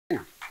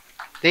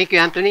Thank you,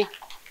 Anthony.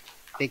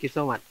 Thank you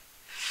so much.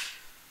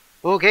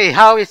 Okay,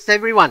 how is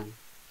everyone?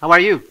 How are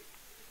you?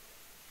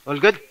 All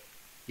good?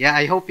 Yeah,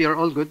 I hope you're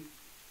all good.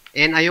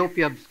 And I hope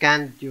you have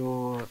scanned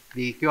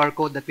the QR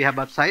code that we have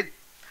outside.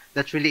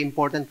 That's really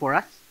important for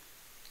us.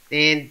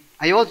 And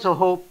I also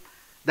hope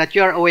that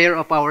you are aware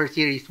of our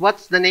series.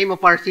 What's the name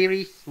of our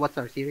series? What's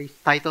our series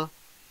title?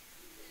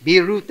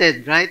 Be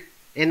Rooted, right?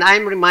 And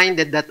I'm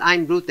reminded that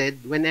I'm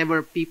rooted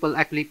whenever people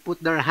actually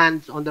put their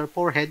hands on their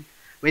forehead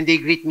when they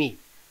greet me.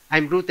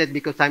 I'm rooted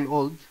because I'm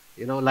old,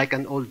 like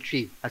an old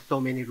tree, has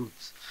so many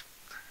roots.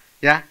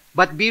 Yeah?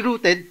 But be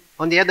rooted,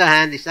 on the other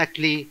hand, is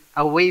actually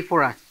a way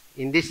for us,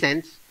 in this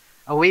sense,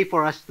 a way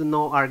for us to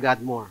know our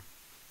God more.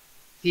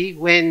 See,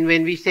 when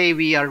we say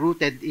we are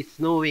rooted, it's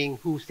knowing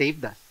who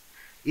saved us.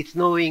 It's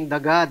knowing the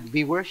God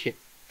we worship.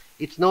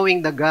 It's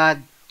knowing the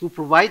God who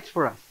provides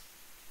for us.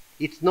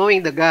 It's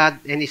knowing the God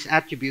and His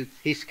attributes,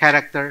 His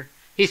character,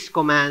 His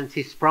commands,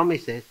 His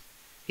promises,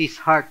 His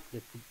heart,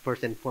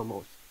 first and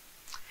foremost.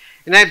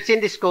 And I've seen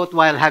this quote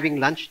while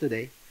having lunch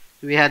today.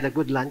 We had a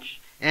good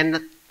lunch.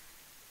 And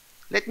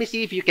let me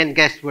see if you can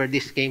guess where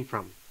this came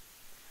from.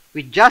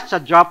 With just a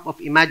drop of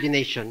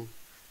imagination,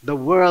 the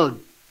world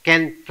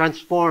can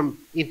transform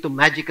into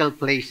magical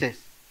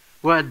places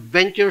where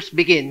adventures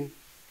begin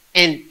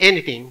and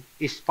anything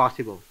is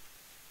possible.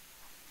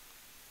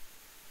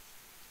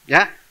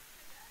 Yeah?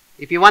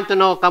 If you want to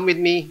know, come with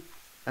me.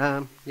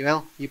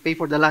 You pay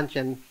for the lunch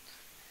and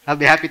I'll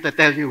be happy to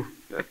tell you.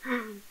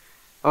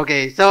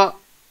 Okay, so,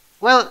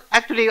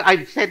 actually,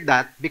 I've said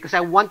that because I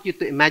want you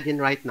to imagine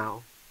right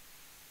now.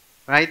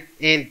 Right?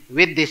 And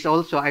with this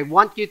also, I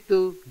want you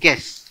to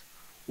guess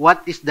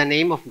what is the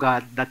name of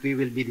God that we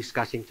will be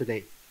discussing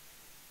today.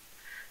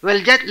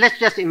 Well, let's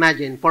just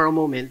imagine for a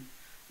moment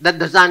that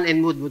the sun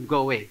and moon would go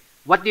away.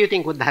 What do you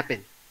think would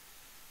happen?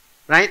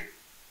 Right?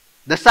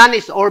 The sun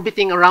is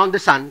orbiting around the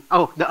sun.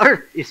 Oh, the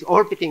earth is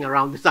orbiting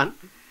around the sun.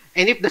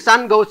 And if the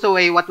sun goes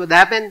away, what would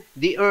happen?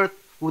 The earth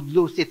would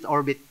lose its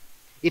orbit.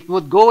 It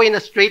would go in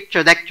a straight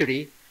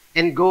trajectory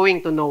and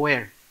going to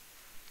nowhere.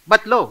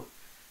 But lo,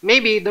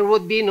 maybe there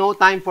would be no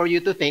time for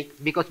you to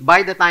think because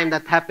by the time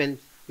that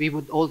happens, we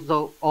would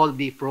also all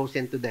be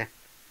frozen to death.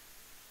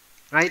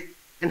 Right?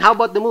 And how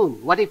about the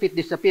moon? What if it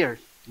disappears?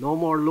 No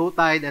more low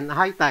tide and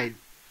high tide.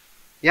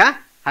 Yeah?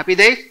 Happy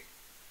days?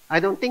 I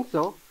don't think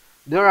so.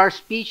 There are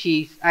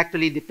species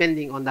actually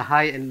depending on the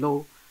high and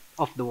low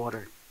of the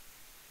water.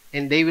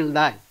 And they will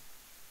die.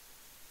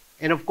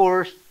 And of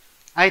course,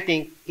 I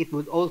think it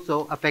would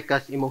also affect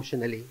us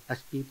emotionally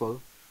as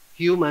people,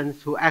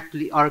 humans who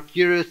actually are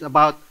curious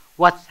about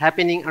what's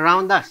happening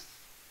around us.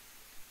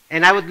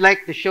 And I would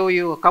like to show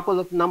you a couple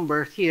of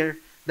numbers here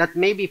that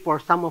maybe for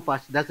some of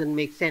us doesn't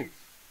make sense.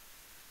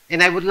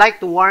 And I would like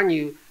to warn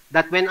you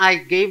that when I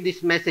gave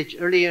this message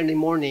earlier in the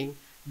morning,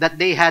 that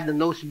they had the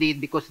nosebleed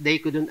because they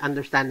couldn't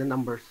understand the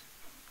numbers.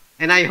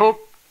 And I hope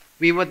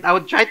I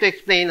would try to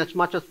explain as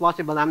much as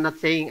possible. I'm not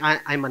saying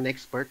I'm an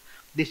expert.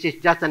 This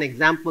is just an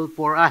example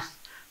for us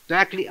to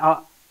actually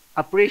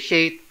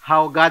appreciate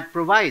how God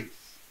provides.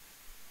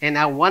 And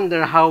I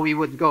wonder how we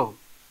would go.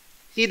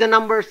 See the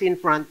numbers in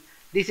front.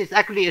 This is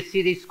actually a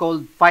series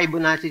called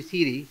Fibonacci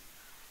series,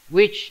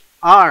 which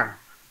are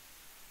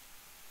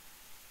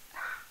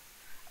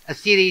a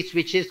series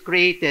which is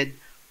created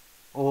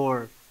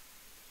or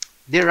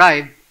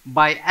derived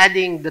by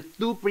adding the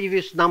two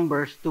previous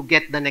numbers to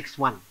get the next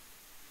one.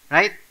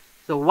 Right?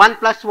 So 1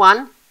 plus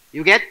 1,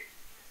 you get?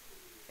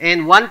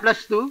 And 1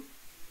 plus 2,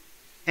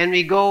 and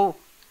we go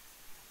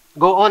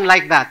on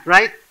like that,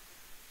 right?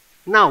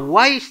 Now,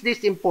 why is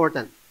this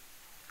important?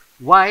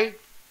 Why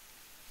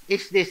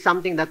is this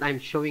something that I'm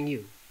showing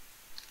you?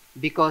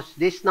 Because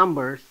these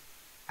numbers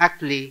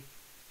actually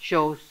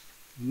shows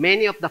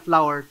many of the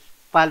flowers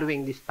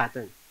following this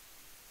pattern.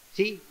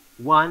 See?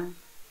 1,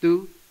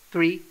 2,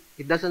 3.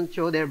 It doesn't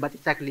show there, but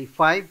it's actually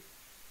 5,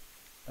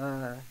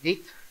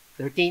 8,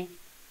 13,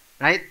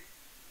 right?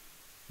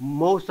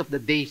 Most of the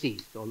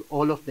daisies,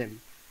 all of them,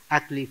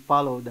 actually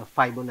follow the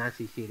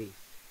Fibonacci series.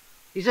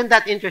 Isn't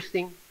that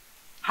interesting?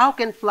 How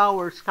can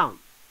flowers count?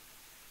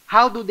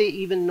 How do they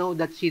even know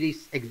that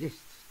series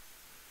exists?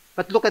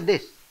 But look at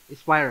this,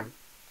 spiral.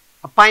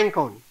 A pine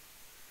cone.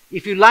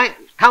 If you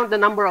count the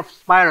number of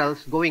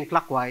spirals going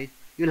clockwise,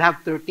 you'll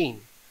have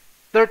 13.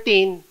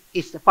 13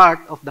 is a part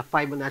of the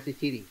Fibonacci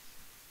series.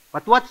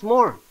 But what's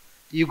more,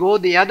 you go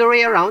the other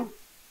way around,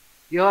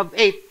 you have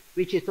 8,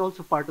 which is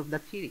also part of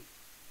that series.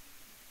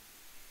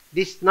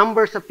 These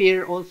numbers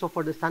appear also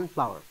for the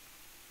sunflower.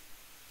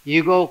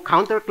 You go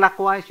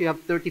counterclockwise, you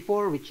have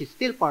 34, which is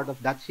still part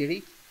of that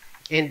series.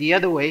 And the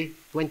other way,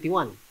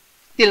 21.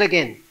 Still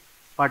again,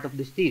 part of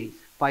the series.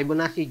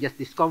 Fibonacci just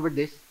discovered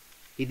this.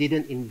 He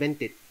didn't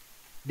invent it.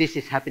 This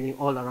is happening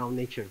all around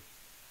nature.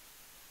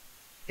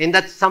 And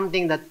that's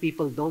something that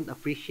people don't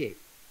appreciate.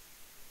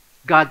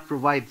 God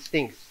provides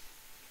things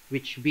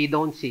which we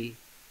don't see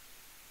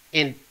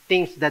and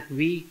things that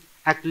we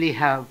actually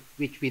have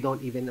which we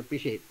don't even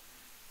appreciate.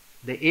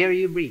 The air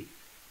you breathe,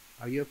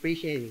 are you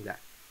appreciating that?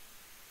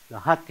 The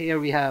hot air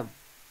we have,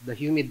 the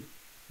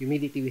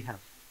humidity we have.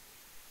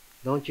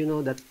 Don't you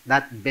know that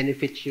that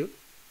benefits you?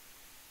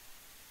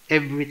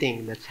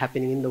 Everything that's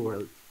happening in the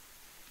world,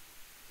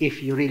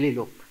 if you really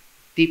look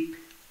deep,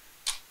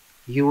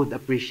 you would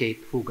appreciate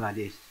who God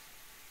is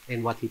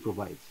and what He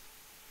provides.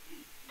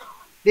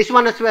 This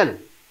one as well.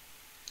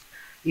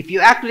 If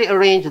you actually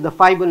arrange the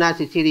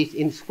Fibonacci series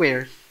in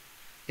squares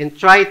and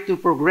try to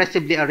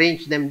progressively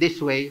arrange them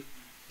this way,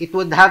 it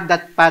would have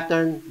that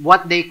pattern,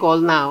 what they call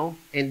now,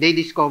 and they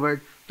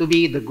discovered, to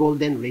be the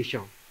golden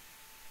ratio.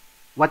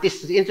 What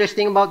is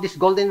interesting about this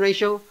golden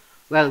ratio?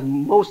 Well,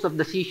 most of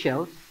the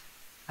seashells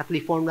actually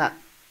form that.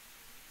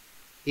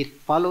 It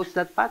follows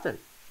that pattern.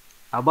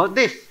 How about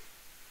this?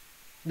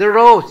 The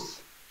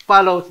rose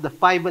follows the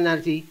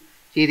Fibonacci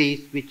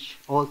series, which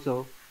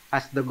also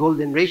has the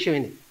golden ratio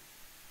in it.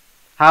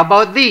 How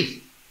about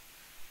these?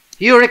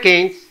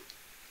 Hurricanes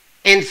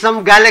and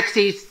some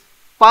galaxies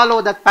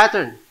follow that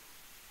pattern.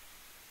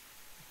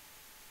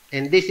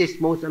 And this is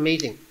most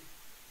amazing.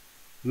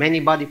 Many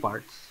body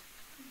parts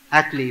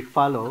actually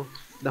follow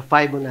the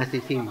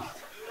Fibonacci series.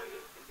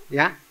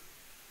 Yeah?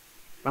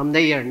 From the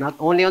ear, not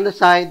only on the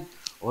side,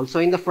 also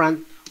in the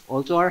front,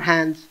 also our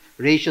hands,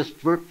 ratios,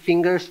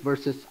 fingers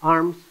versus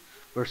arms,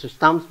 versus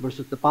thumbs,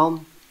 versus the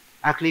palm,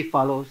 actually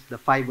follows the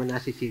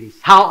Fibonacci series.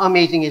 How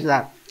amazing is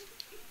that?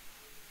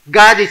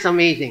 God is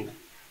amazing.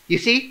 You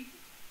see,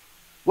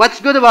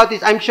 what's good about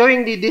this, I'm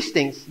showing you these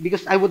things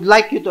because I would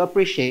like you to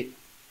appreciate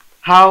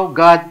how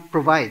God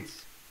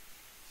provides.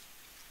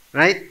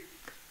 Right?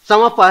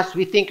 Some of us,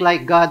 we think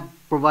like God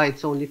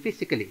provides only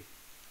physically,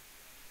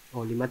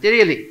 only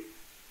materially.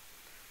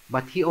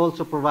 But He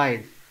also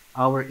provides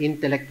our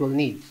intellectual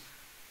needs.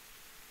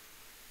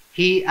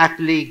 He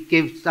actually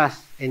gives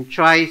us and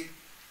tries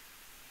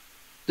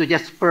to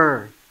just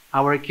spur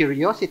our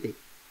curiosity.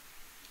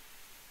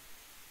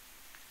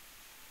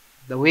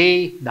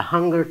 The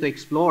hunger to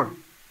explore,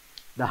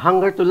 the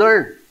hunger to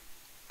learn,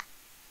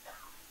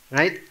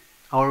 right?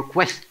 Our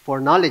quest for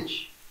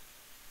knowledge.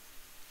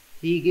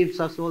 He gives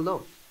us all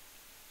those.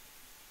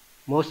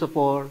 Most of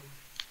all,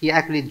 He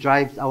actually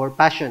drives our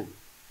passion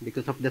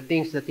because of the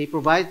things that He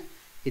provides.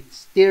 It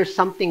stirs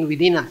something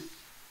within us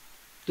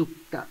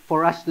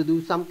for us to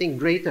do something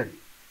greater,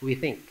 we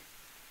think.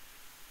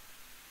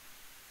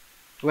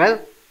 Well,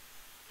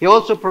 He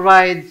also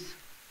provides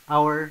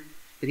our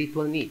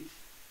spiritual needs.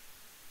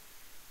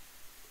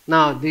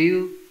 Now, do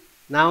you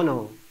now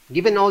know,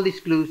 given all these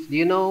clues, do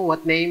you know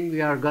what name we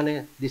are going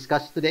to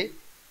discuss today?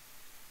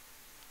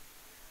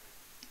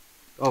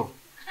 Oh,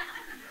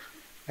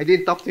 I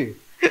didn't talk to you.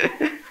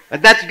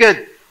 But that's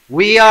good.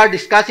 We are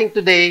discussing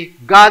today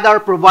God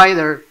our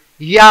provider,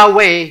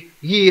 Yahweh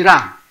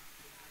Yireh.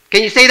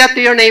 Can you say that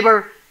to your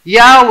neighbor?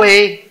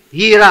 Yahweh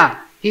Yireh.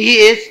 He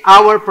is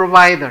our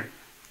provider.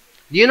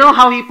 Do you know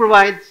how He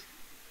provides?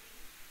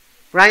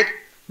 Right?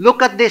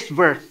 Look at this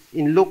verse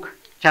in Luke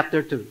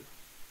chapter 2.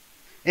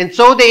 And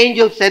so the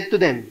angel said to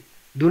them,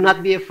 "Do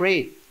not be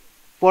afraid,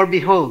 for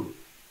behold,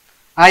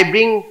 I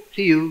bring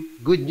to you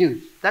good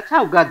news." That's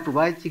how God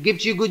provides. He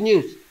gives you good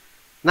news.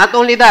 Not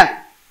only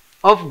that,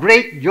 of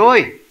great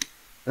joy.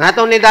 Not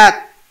only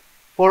that,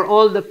 for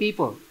all the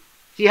people.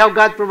 See how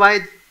God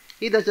provides?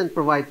 He doesn't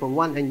provide for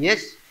one. And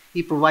yes,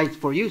 He provides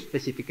for you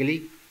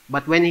specifically.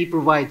 But when He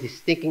provides, He's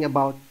thinking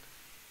about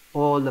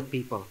all the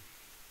people.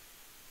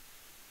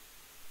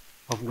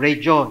 Of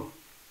great joy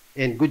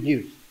and good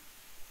news.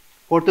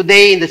 For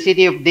today in the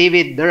city of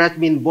David, there has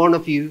been born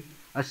of you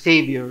a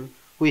Savior,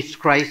 who is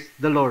Christ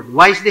the Lord.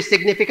 Why is this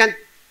significant?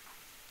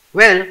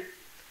 Well,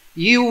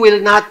 you will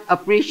not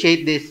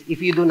appreciate this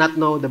if you do not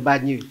know the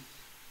bad news.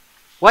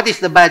 What is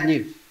the bad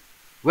news?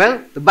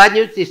 Well, the bad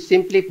news is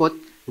simply put,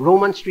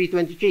 Romans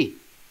 3:23.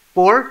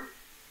 For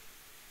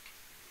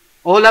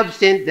all have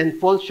sinned and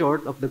fall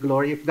short of the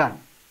glory of God.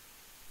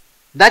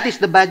 That is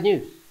the bad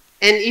news.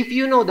 And if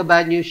you know the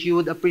bad news, you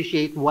would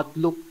appreciate what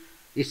Luke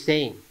is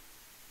saying.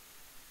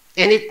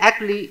 And it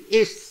actually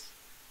is,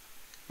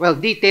 well,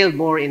 detailed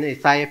more in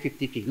Isaiah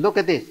 53. Look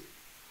at this.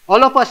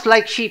 All of us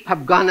like sheep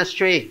have gone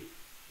astray.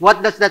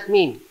 What does that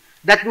mean?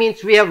 That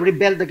means we have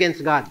rebelled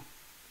against God.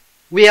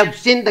 We have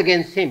sinned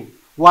against Him.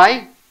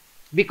 Why?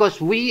 Because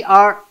we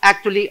are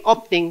actually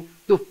opting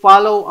to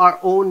follow our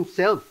own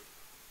self.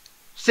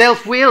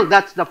 Self-will,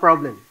 that's the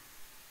problem.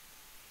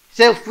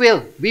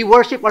 Self-will. We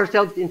worship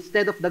ourselves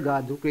instead of the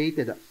God who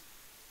created us.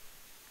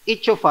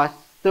 Each of us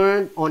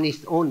turned on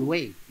his own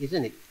way,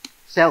 isn't it?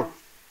 Self.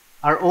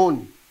 Our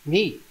own.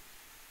 Me.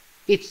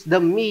 It's the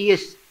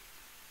meist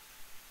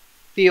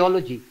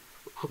theology.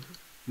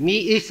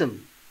 Meism.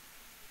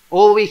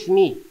 Always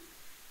me.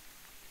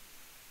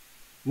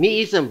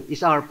 Meism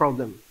is our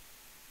problem.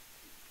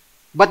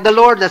 But the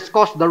Lord has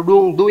caused the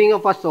wrongdoing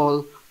of us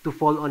all to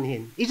fall on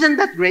Him. Isn't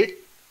that great?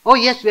 Oh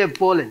yes, we have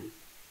fallen.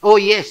 Oh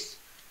yes,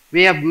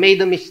 we have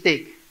made a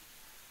mistake.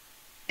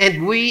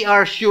 And we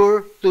are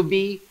sure to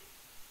be,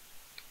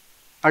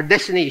 our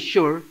destiny is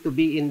sure to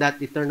be in that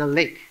eternal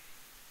lake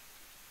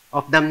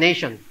of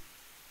damnation.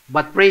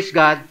 But praise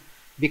God,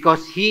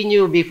 because He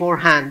knew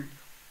beforehand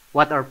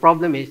what our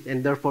problem is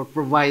and therefore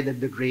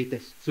provided the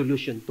greatest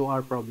solution to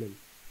our problem.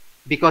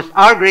 Because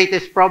our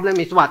greatest problem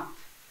is what?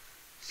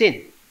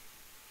 sin.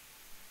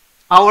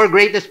 Our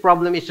greatest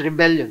problem is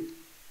rebellion,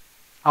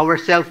 our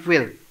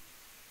self-will.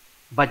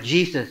 But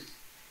Jesus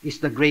is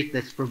the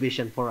greatest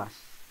provision for us.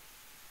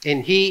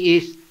 And He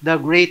is the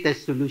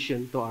greatest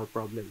solution to our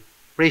problem.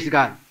 Praise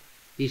God.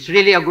 He's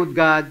really a good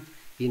God.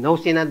 He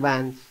knows in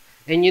advance.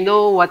 And you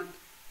know what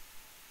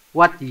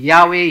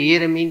Yahweh,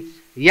 Yireh means?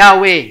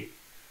 Yahweh.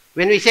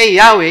 When we say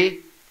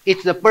Yahweh,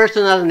 it's the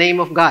personal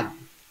name of God.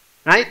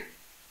 Right?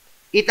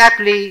 It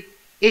actually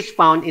is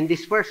found in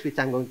this verse which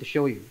I'm going to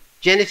show you.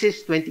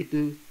 Genesis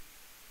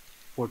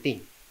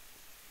 22:14.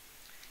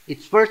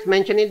 It's first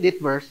mentioned in this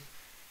verse,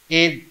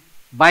 and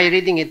by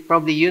reading it,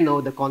 probably you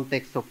know the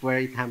context of where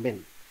it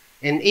happened.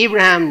 And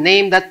Abraham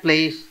named that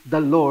place, the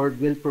Lord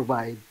will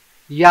provide,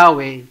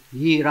 Yahweh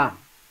Yireh.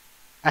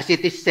 As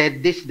it is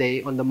said this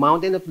day, on the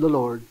mountain of the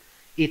Lord,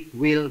 it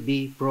will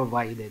be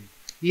provided.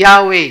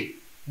 Yahweh,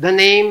 the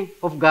name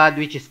of God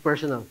which is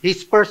personal.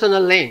 His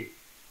personal name.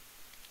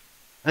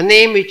 A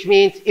name which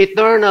means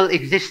eternal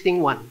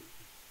existing one.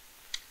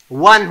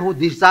 One who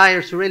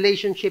desires a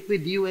relationship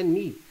with you and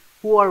me.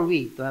 Who are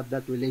we to have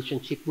that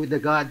relationship with a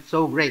God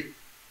so great?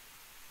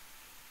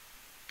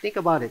 Think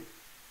about it.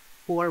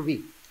 Who are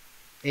we?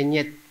 And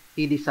yet,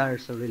 He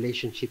desires a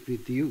relationship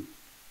with you.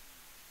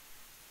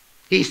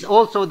 He's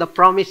also the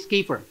promise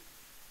keeper.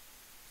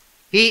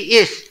 He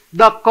is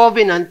the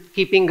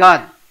covenant-keeping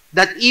God.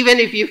 That even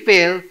if you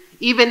fail,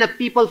 even if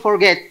people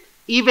forget,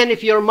 even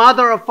if your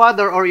mother or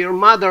father or your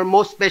mother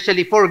most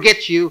especially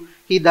forgets you,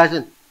 He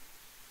doesn't.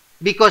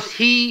 Because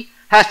He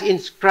has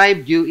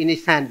inscribed you in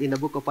His hand. In the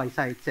book of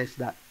Isaiah, it says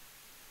that.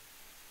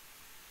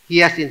 He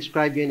has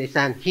inscribed you in His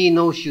hand. He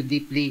knows you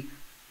deeply,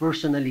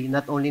 personally.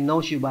 Not only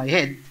knows you by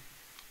head,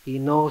 He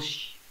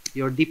knows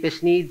your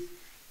deepest needs.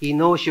 He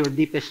knows your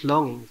deepest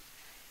longings.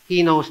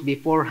 He knows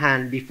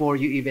beforehand, before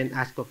you even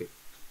ask of it.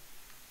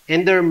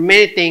 And there are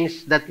many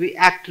things that we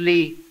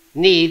actually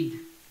need,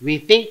 we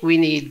think we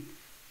need,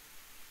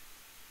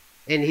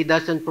 and He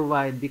doesn't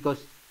provide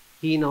because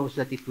He knows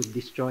that it would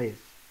destroy us.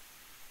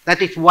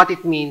 That is what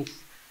it means,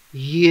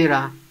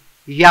 Yireh,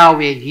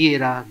 Yahweh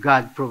Yireh,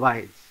 God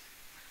provides.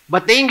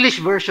 But the English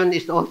version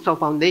is also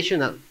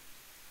foundational.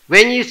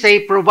 When you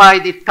say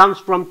provide, it comes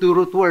from two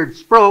root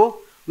words. Pro,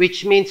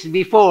 which means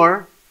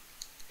before,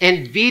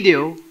 and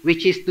video,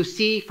 which is to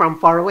see from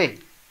far away.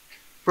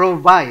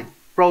 Provide,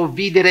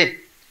 providere.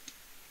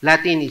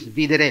 Latin is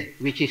videre,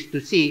 which is to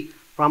see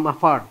from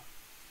afar.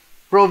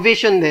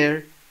 Provision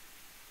there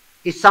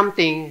is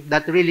something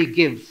that really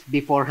gives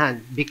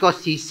beforehand.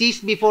 Because He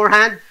sees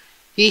beforehand,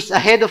 He's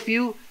ahead of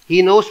you,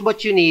 He knows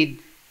what you need,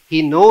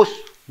 He knows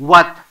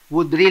what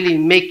would really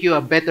make you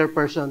a better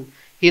person,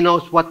 He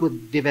knows what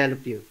would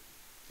develop you.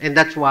 And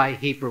that's why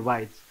He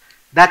provides.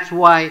 That's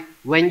why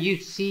when you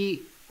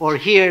see or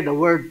hear the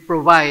word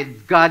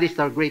provide, God is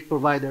our great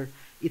provider,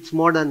 it's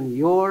more than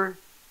your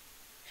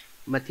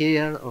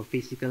material or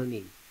physical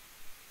needs.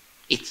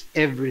 It's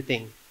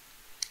everything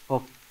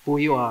of who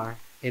you are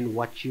and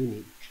what you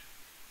need.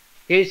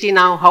 Can you see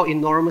now how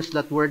enormous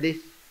that word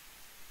is?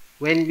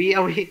 When we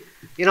are,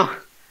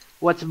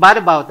 what's bad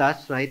about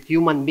us, right,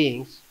 human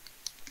beings,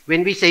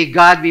 when we say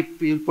God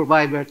will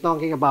provide, we're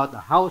talking about a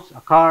house,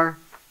 a car,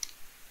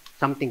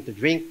 something to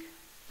drink,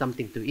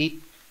 something to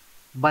eat.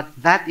 But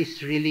that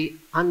is really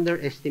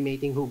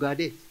underestimating who God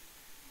is.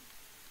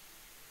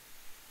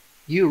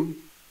 You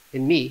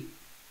and me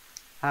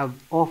have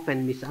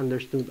often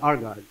misunderstood our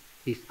God.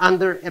 He's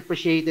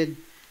underappreciated,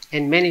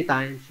 and many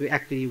times we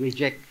actually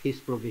reject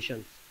His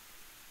provisions.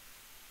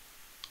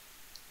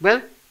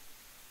 Well,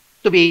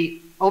 to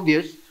be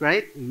obvious,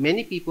 right?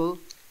 Many people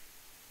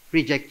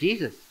reject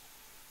Jesus,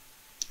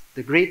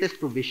 the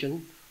greatest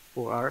provision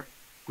for our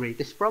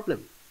greatest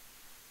problem.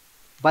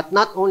 But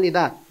not only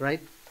that, right?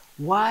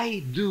 Why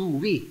do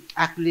we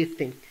actually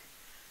think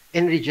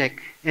and reject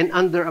and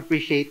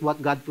underappreciate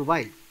what God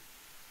provides?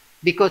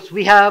 Because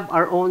we have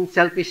our own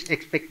selfish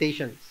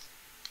expectations.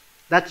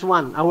 That's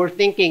one. Our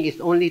thinking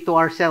is only to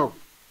ourselves.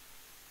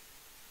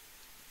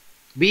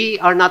 We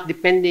are not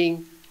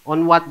depending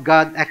on what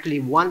God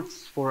actually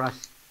wants for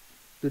us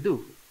to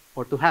do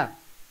or to have.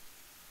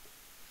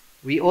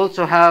 We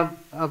also have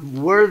a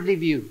worldly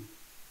view,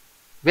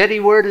 very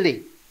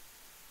worldly.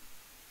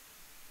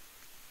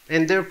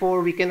 And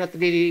therefore, we cannot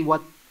really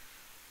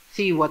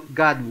see what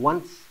God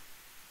wants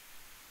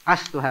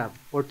us to have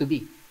or to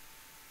be.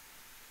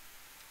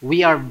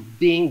 We are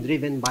being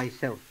driven by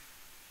self.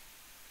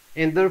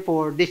 And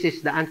therefore, this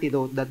is the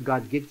antidote that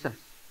God gives us.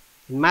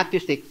 In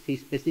Matthew 6, He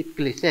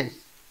specifically says,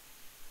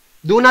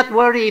 do not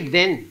worry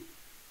then,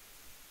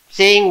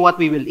 saying what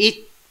we will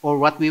eat, or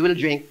what we will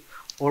drink,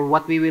 or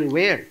what we will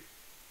wear.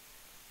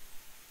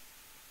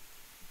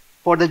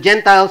 For the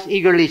Gentiles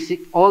eagerly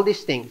seek all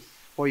these things,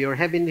 for your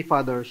heavenly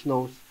Father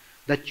knows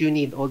that you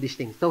need all these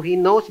things. So He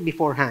knows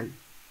beforehand.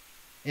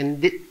 And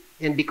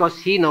because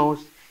He knows,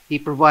 He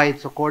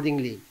provides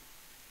accordingly.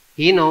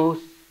 He knows,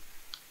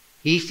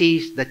 He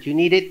sees that you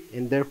need it,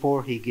 and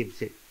therefore He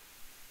gives it.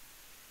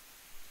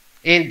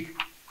 And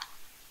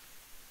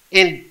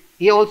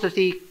He also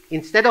sees,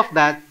 instead of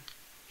that,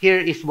 here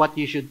is what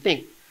you should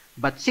think.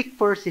 But seek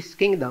first his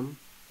kingdom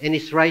and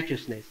his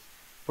righteousness,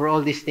 for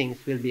all these things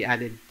will be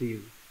added to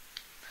you.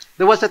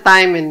 There was a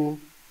time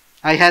when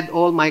I had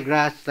all my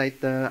grass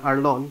at our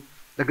lawn.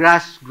 The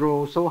grass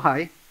grew so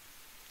high,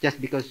 just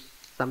because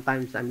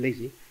sometimes I'm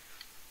lazy.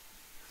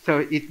 So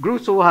it grew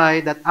so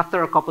high that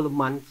after a couple of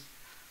months,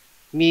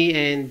 me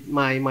and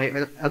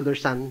my elder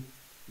son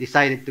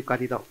decided to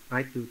cut it off,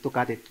 right? To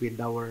cut it with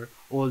our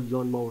old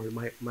lawnmower.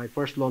 My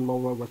first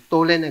lawnmower was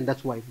stolen, and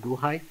that's why it grew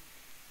high.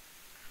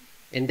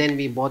 And then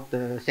we bought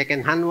the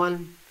second-hand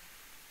one.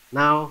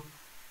 Now,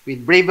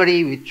 with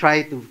bravery, we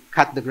tried to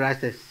cut the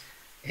grasses.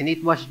 And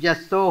it was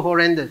just so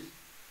horrendous.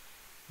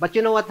 But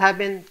you know what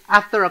happened?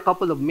 After a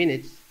couple of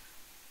minutes,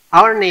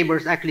 our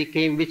neighbors actually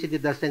came,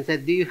 visited us, and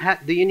said, do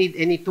you need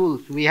any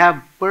tools? We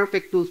have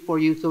perfect tools for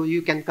you so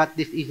you can cut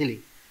this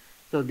easily.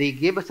 So they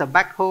gave us a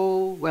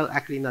backhoe. Well,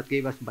 actually not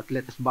gave us, but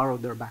let us borrow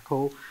their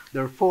backhoe,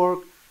 their fork,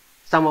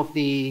 some of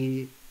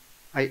the,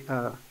 I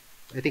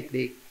think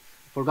they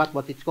forgot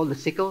what it's called, the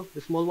sickle,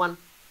 the small one,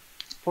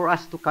 for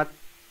us to cut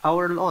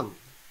our lawn,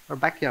 our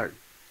backyard.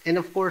 And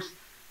of course,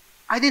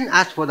 I didn't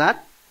ask for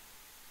that,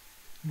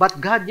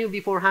 but God knew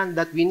beforehand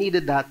that we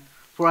needed that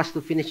for us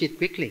to finish it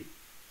quickly.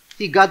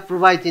 See, God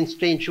provides in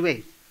strange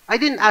ways. I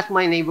didn't ask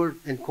my neighbor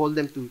and call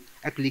them to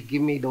actually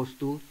give me those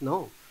tools.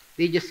 No,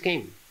 they just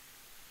came.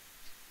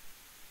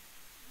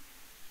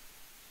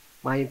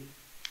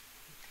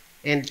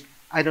 And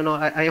I don't know,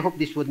 I hope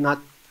this would not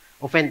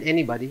offend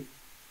anybody,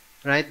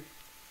 right?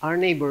 Our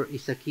neighbor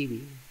is a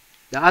Kiwi.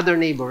 The other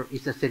neighbor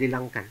is a Sri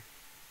Lankan.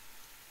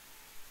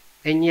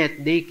 And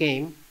yet they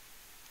came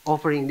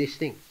offering these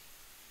things.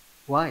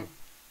 Why?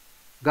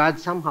 God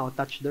somehow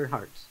touched their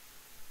hearts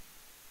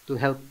to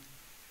help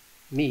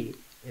me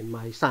and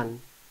my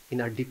son in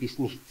our deepest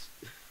needs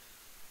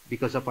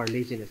because of our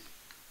laziness.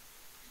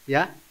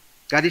 Yeah?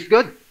 God is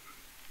good.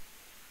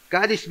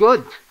 God is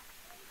good.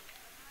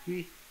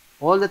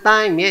 All the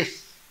time,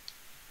 yes.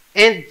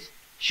 And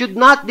should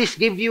not this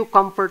give you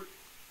comfort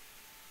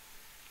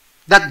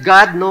that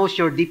God knows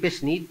your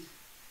deepest needs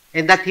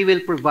and that He will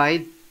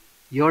provide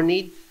your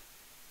needs?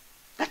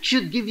 That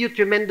should give you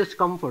tremendous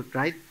comfort,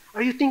 right?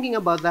 Are you thinking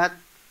about that?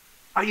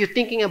 Are you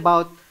thinking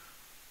about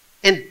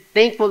and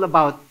thankful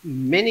about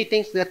many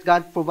things that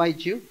God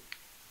provides you?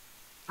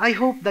 I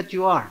hope that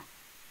you are.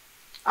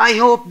 I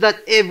hope that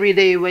every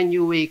day when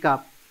you wake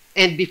up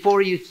and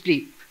before you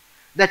sleep,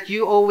 that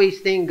you always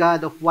thank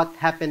God of what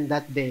happened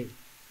that day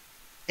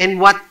and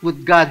what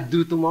would God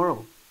do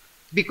tomorrow.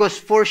 Because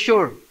for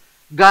sure,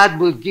 God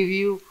will give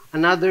you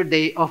another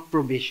day of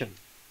provision.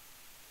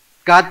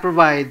 God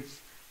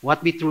provides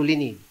what we truly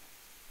need.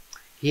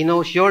 He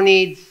knows your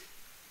needs.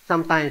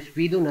 Sometimes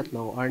we do not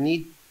know our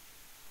need.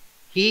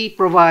 He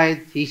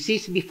provides, He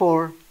sees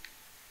before,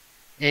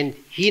 and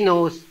He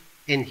knows,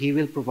 and He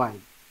will provide.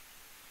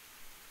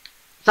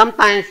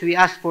 Sometimes we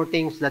ask for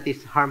things that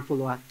is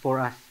harmful for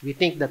us. We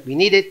think that we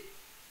need it,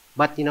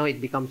 but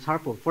it becomes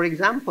harmful. For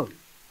example,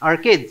 our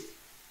kids.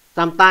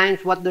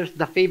 Sometimes what's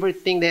the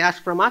favorite thing they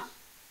ask from us?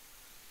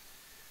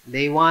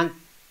 They want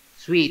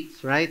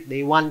sweets, right?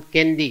 They want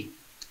candy.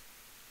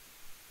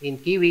 In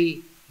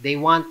Kiwi, they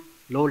want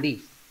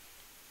lollies.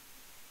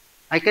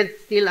 I can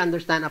still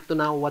understand up to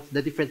now what's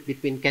the difference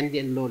between candy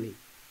and lolly.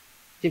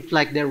 Seems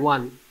like they're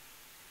one.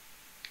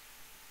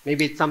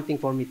 Maybe it's something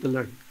for me to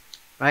learn,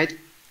 right?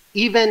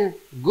 Even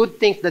good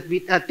things that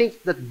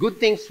good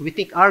things we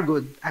think are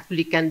good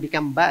actually can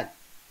become bad.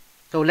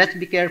 So let's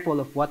be careful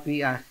of what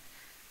we ask.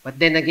 But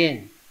then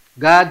again,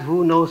 God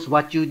who knows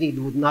what you need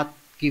would not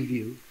give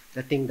you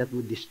the thing that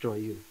would destroy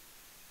you.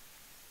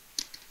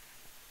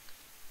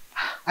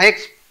 I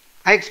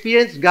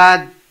experienced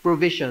God's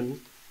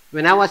provision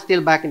when I was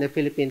still back in the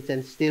Philippines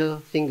and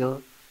still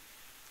single.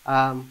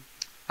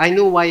 I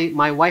knew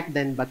my wife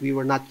then, but we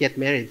were not yet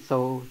married.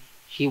 So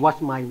she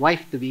was my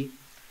wife to be.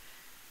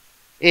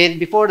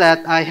 And before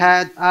that,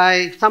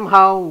 I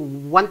somehow,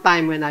 one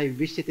time when I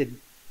visited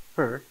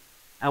her,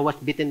 I was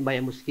bitten by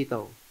a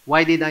mosquito.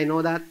 Why did I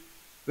know that?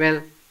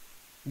 Well,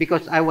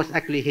 because I was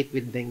actually hit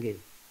with dengue.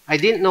 I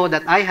didn't know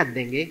that I had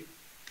dengue.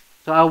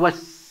 So I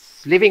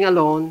was living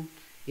alone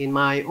in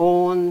my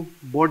own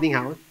boarding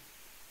house.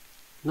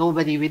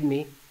 Nobody with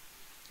me.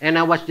 And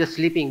I was just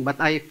sleeping, but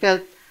I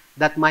felt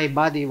that my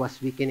body was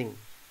weakening.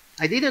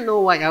 I didn't know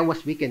why I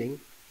was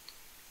weakening.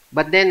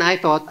 But then I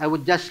thought I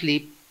would just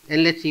sleep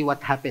and let's see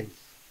what happens.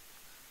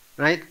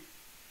 Right?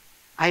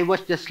 I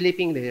was just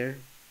sleeping there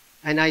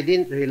and I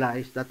didn't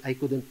realize that I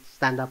couldn't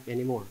stand up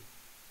anymore.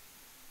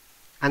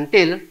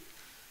 Until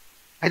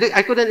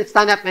I couldn't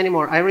stand up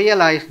anymore. I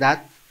realized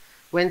that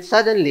when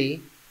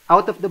suddenly,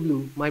 out of the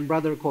blue, my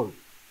brother called.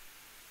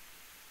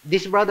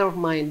 This brother of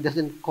mine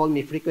doesn't call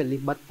me frequently,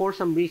 but for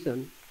some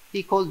reason,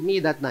 he called me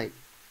that night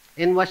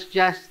and was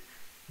just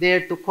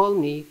there to call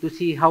me to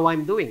see how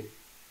I'm doing.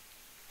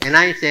 And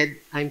I said,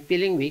 I'm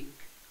feeling weak.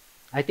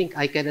 I think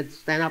I cannot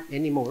stand up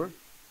anymore,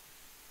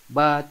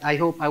 but I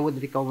hope I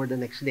would recover the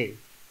next day.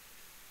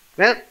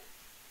 Well,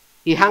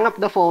 he hung up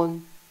the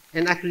phone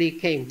and actually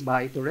came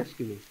by to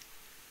rescue me.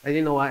 I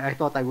didn't know, I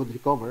thought I would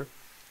recover.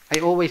 I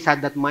always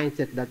had that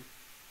mindset that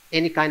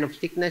any kind of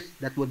sickness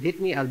that would hit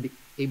me, I'll be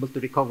able to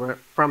recover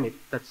from it.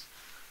 That's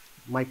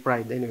my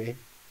pride anyway.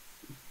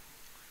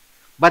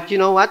 But you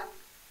know what?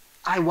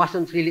 I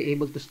wasn't really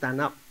able to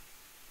stand up.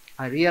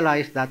 I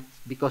realized that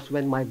because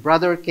when my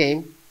brother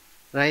came,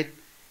 right,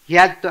 he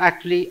had to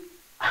actually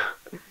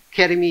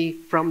carry me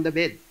from the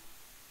bed.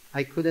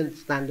 I couldn't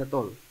stand at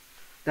all.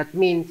 That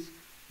means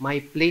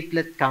my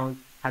platelet count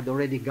had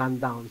already gone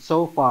down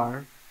so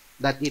far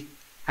that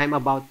I'm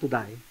about to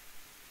die.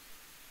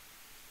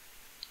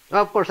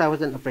 Well, of course, I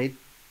wasn't afraid.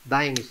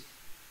 Dying is.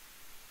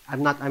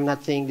 I'm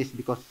not saying this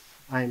because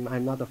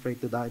I'm not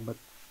afraid to die, but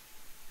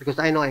because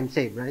I know I'm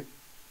saved, right?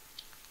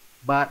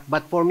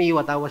 But for me,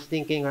 what I was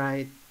thinking,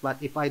 right? But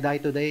if I die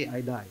today,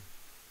 I die.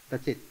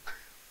 That's it.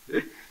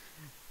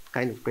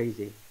 Kind of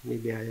crazy.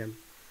 Maybe I am.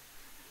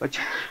 But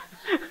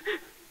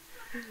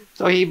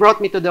so he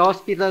brought me to the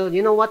hospital.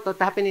 You know what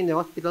happened in the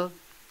hospital?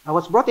 I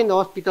was brought in the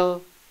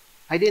hospital.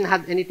 I didn't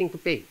have anything to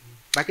pay.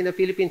 Back in the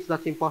Philippines,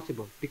 that's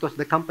impossible because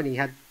the company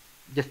had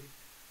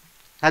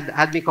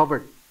me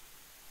covered.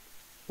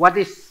 What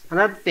is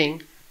another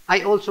thing?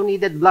 I also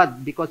needed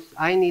blood because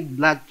I need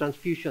blood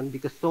transfusion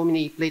because so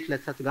many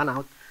platelets had gone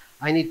out.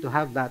 I need to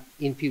have that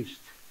infused.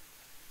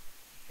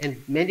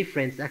 And many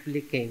friends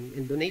actually came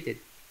and donated.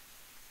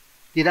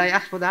 Did I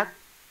ask for that?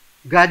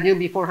 God knew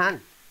beforehand.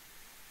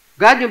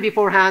 God knew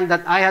beforehand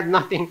that I had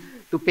nothing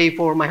to pay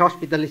for my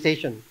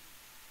hospitalization.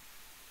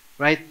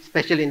 Right?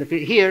 Especially in the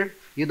here,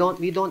 we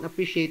don't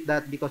appreciate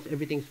that because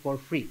everything's for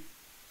free.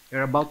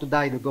 We're about to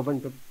die, the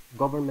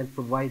government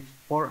provides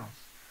for us.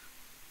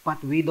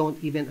 But we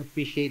don't even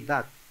appreciate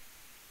that.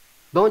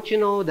 Don't you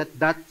know that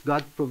that's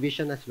God's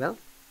provision as well?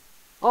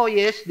 Oh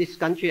yes, this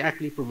country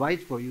actually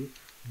provides for you,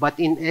 but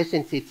in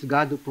essence, it's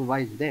God who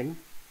provides them.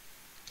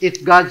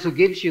 It's God who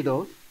gives you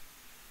those.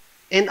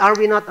 And are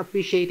we not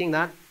appreciating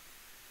that?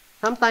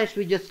 Sometimes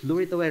we just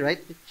lure it away,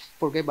 right? Just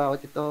forget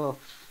about it. Oh,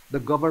 the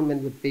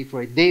government would pay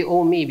for it. They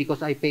owe me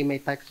because I pay my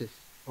taxes.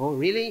 Oh,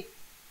 really?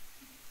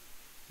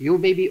 You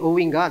may be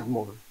owing God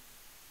more.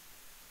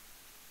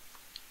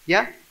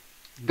 Yeah?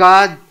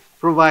 God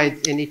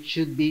provides, and it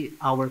should be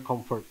our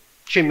comfort.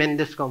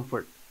 Tremendous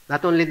comfort.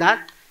 Not only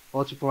that,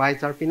 also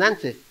provides our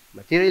finances,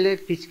 materially,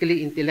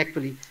 physically,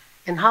 intellectually.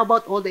 And how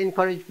about all the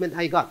encouragement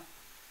I got?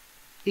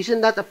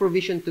 Isn't that a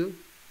provision too?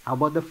 How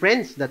about the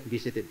friends that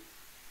visited?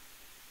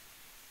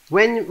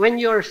 When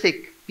you're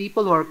sick,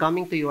 people who are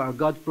coming to you are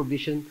God's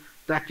provision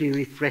to actually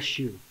refresh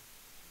you,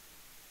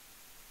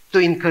 to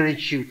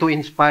encourage you, to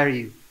inspire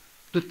you,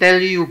 to tell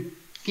you,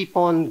 keep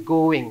on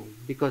going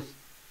because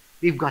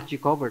we've got you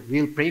covered.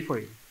 We'll pray for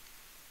you.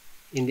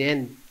 In the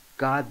end,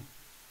 God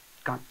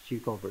got you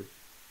covered.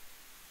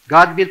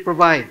 God will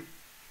provide.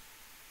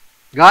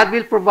 God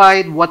will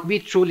provide what we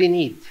truly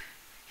need.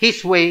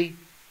 His way,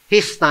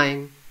 His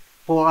time,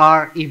 for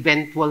our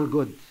eventual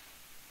good.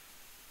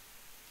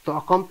 To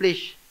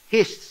accomplish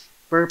His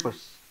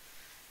purpose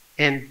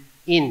and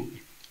in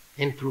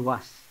and through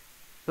us.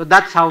 So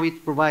that's how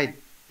it provides.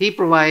 He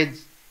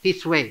provides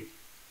His way,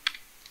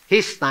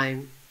 His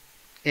time,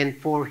 and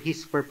for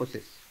His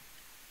purposes.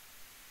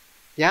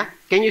 Yeah?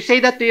 Can you say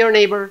that to your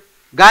neighbor?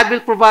 God will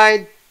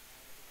provide.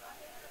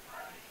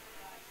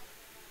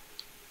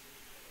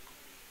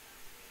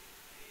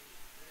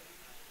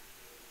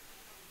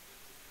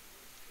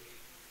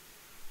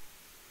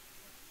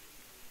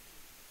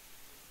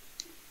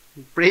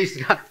 Praise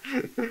God.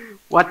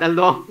 What a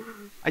long.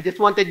 I just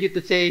wanted you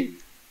to say,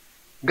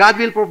 God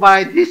will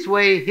provide His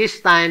way, His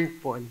time,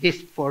 for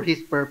His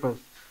purpose.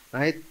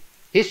 Right?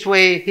 His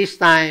way, His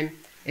time,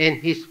 and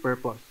His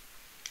purpose.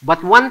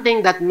 But one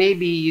thing that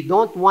maybe you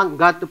don't want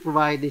God to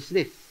provide is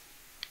this.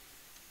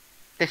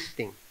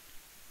 Testing.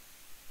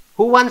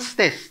 Who wants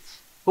tests?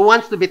 Who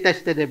wants to be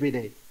tested every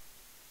day?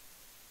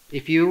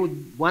 If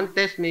you want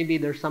tests, maybe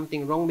there's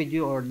something wrong with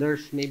you or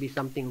there's maybe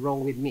something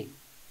wrong with me.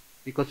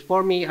 Because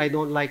for me, I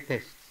don't like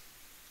tests.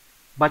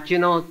 But you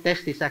know,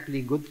 test is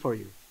actually good for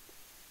you.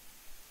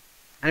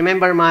 I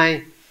remember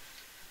my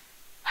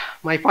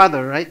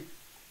father, right?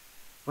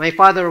 My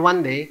father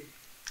one day,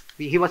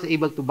 he was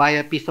able to buy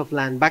a piece of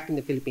land back in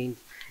the Philippines,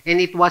 and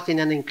it was in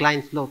an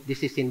inclined slope.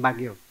 This is in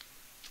Baguio.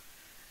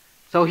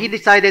 So he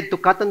decided to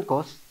cut on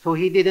costs, so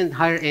he didn't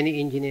hire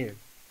any engineer.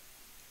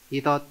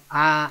 He thought,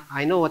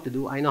 I know what to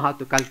do. I know how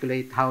to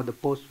calculate how the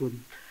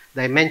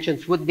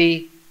dimensions would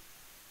be.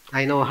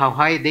 I know how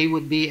high they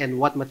would be and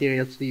what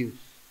materials to use.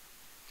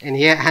 And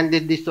he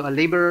handed this to a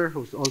laborer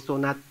who's also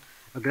not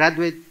a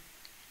graduate,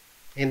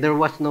 and there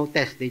was no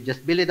test. They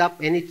just built it up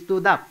and it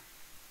stood up.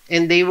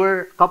 And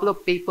a couple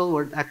of people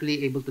were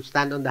actually able to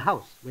stand on the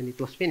house when it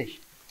was finished.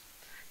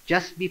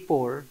 Just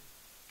before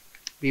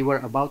we were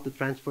about to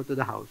transfer to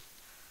the house,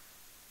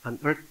 an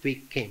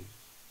earthquake came.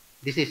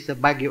 This is the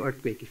Baguio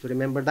earthquake. If you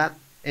remember that.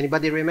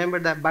 Anybody remember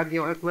that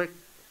Baguio earthquake?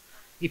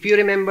 If you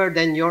remember,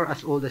 then you're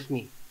as old as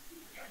me.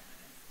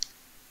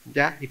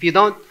 Yeah? If you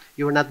don't,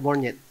 you were not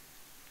born yet.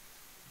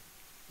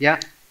 Yeah?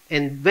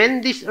 And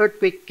when this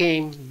earthquake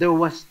came, there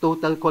was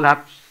total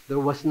collapse. There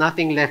was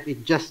nothing left.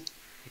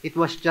 It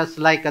was just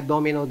like a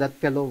domino that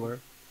fell over.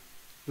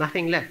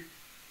 Nothing left.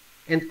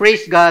 And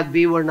praise God,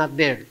 we were not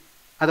there.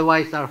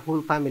 Otherwise, our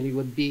whole family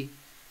would be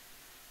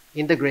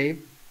in the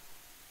grave.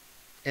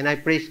 And I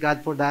praise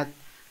God for that,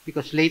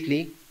 because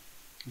lately,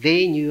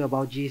 they knew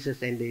about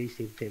Jesus and they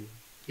received Him.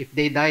 If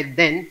they died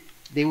then,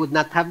 they would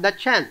not have that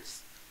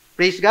chance.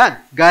 Praise God.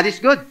 God is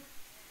good.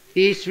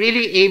 He is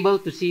really able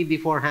to see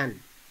beforehand.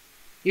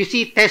 You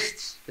see,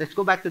 tests. Let's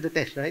go back to the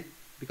test, right?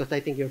 Because I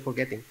think you're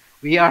forgetting.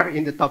 We are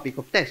in the topic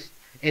of tests.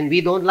 And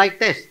we don't like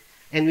tests.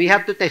 And we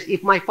have to test.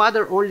 If my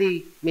father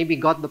only maybe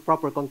got the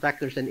proper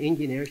contractors and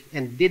engineers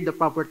and did the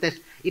proper test,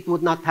 it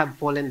would not have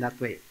fallen that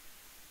way.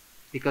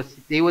 Because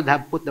they would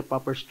have put the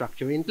proper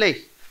structure in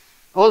place.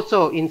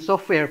 Also, in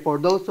software, for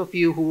those of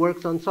you who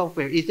works on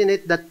software, isn't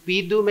it that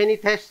we do many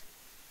tests?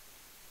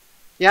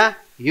 Yeah?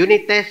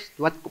 Unit test.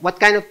 What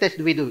kind of test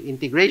do we do?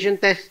 Integration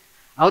test,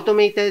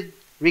 automated,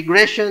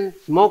 regression,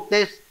 smoke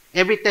test,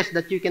 every test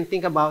that you can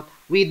think about,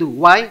 we do.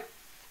 Why?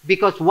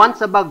 Because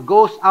once a bug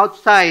goes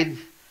outside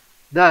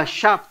the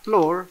shop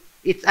floor,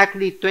 it's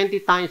actually 20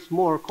 times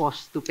more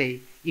cost to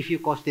pay if you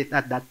cost it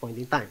at that point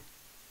in time.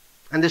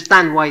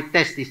 Understand why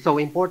test is so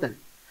important.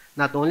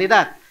 Not only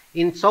that,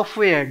 in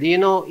software, do you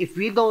know, if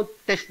we don't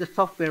test the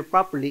software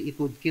properly, it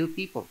would kill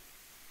people.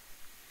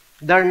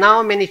 There are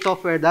now many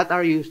software that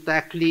are used to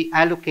actually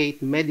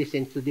allocate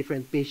medicines to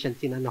different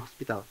patients in an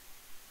hospital.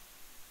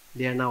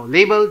 They are now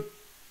labeled,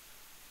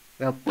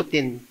 well, put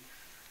in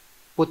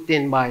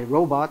by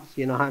robots,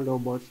 hand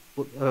robots,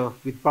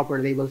 with proper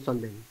labels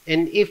on them.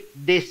 And if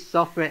this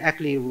software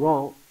actually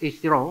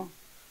is wrong,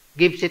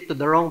 gives it to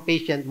the wrong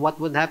patient,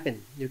 what would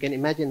happen? You can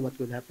imagine what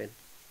would happen.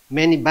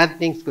 Many bad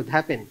things could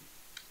happen.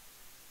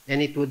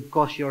 And it would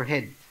cost your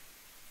head,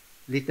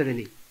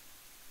 literally.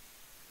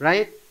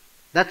 Right?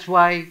 That's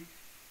why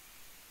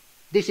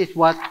this is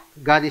what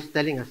God is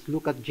telling us.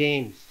 Look at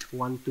James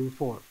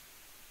 1:2-4.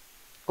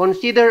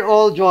 Consider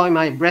all joy,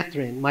 my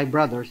brethren, my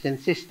brothers and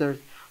sisters,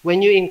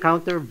 when you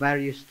encounter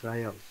various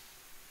trials.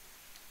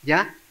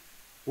 Yeah?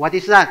 What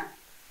is that?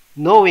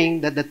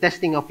 Knowing that the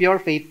testing of your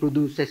faith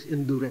produces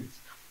endurance.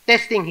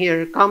 Testing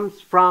here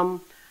comes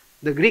from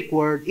the Greek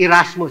word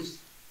Erasmus,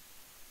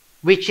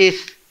 which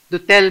is to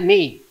tell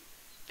me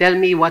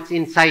what's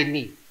inside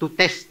me, to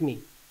test me.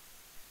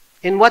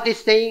 And what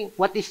is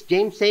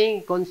James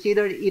saying?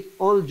 Consider it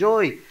all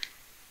joy.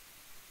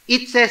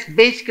 It says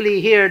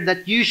basically here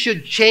that you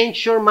should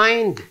change your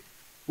mind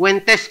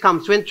when test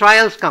comes, when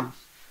trials comes.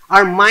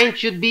 Our mind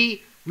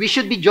we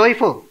should be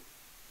joyful.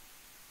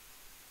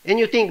 And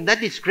you think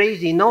that is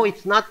crazy. No,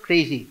 it's not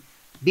crazy.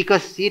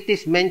 Because it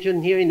is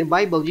mentioned here in the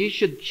Bible, you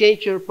should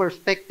change your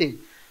perspective.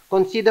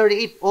 Consider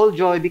it all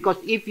joy, because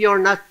if you're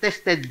not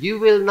tested, you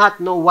will not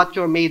know what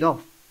you're made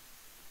of.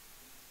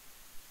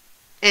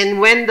 And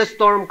when the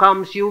storm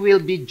comes, you will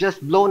be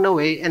just blown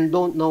away and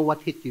don't know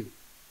what hit you.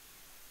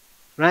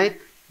 Right?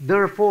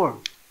 Therefore,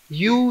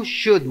 you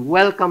should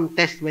welcome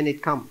test when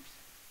it comes.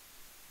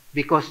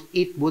 Because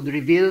it would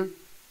reveal,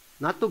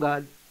 not to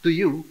God, to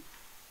you,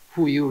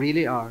 who you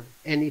really are.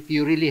 And if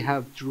you really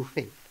have true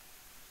faith.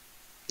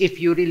 If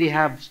you really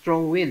have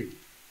strong will.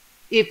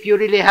 If you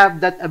really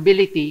have that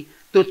ability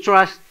to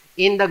trust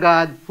in the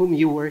God whom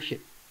you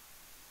worship.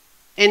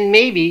 And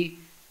maybe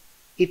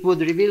it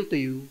would reveal to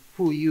you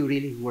who you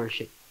really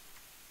worship.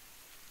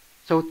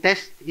 So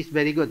test is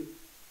very good.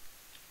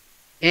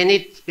 And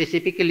it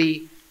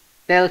specifically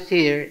tells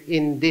here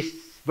in this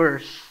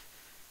verse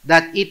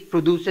that it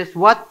produces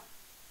what?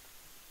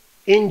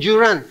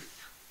 Endurance.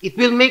 It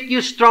will make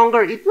you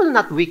stronger. It will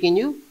not weaken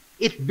you.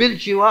 It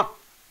builds you up.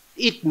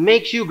 It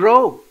makes you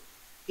grow.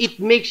 It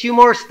makes you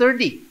more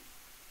sturdy.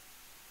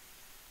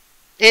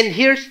 And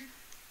here's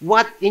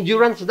what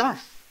endurance does.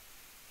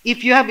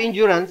 If you have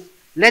endurance,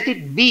 let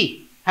it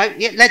be.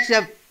 Let's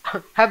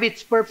have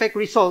its perfect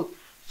result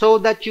so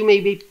that you may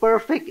be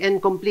perfect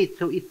and complete.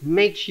 So it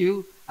makes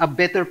you a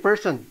better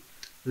person,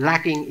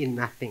 lacking in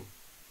nothing.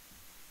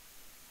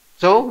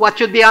 So what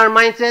should be our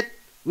mindset?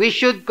 We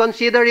should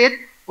consider it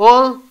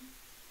all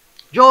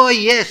joy.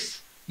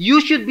 Yes,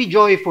 you should be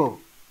joyful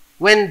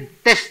when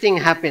testing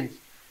happens.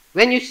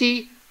 When you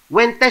see,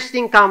 when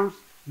testing comes,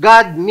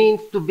 God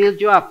means to build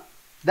you up.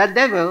 The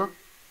devil,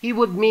 he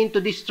would mean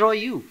to destroy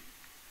you.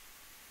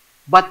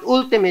 But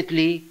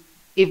ultimately,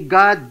 if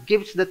God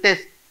gives the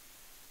test,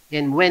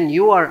 and when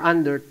you are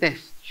under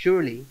test,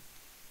 surely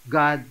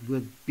God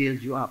would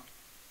build you up.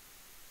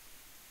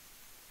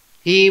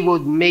 He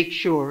would make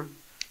sure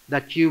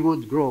that you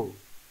would grow.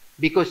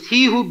 Because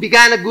he who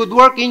began a good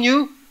work in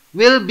you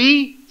will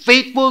be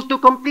faithful to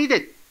complete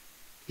it.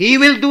 He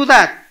will do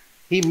that.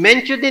 He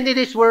mentioned it in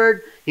His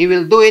Word. He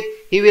will do it.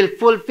 He will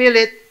fulfill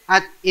it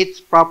at its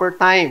proper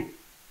time.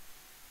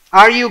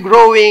 Are you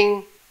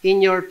growing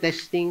in your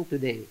testing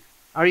today?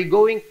 Are you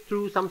going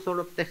through some sort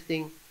of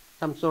testing,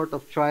 some sort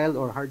of trial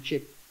or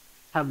hardship?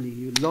 Have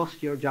you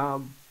lost your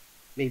job?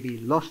 Maybe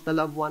lost a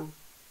loved one?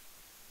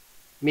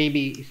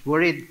 Maybe is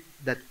worried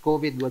that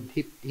COVID would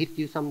hit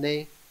you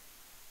someday?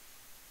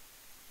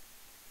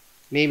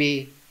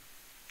 Maybe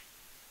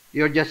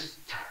you're just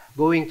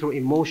going through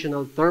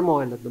emotional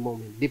turmoil at the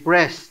moment,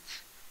 depressed,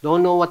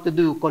 don't know what to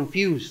do,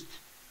 confused.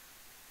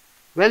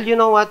 Well, you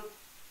know what?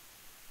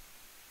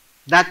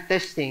 that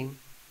testing,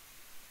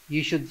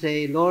 you should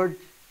say, Lord,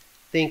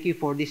 thank you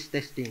for this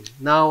testing.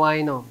 Now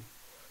I know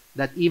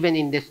that even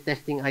in this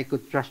testing, I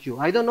could trust you.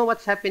 I don't know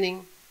what's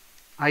happening.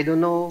 I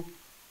don't know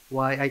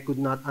why I could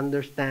not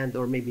understand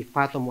or maybe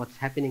fathom what's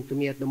happening to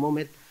me at the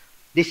moment.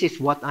 This is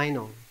what I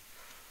know,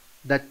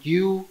 that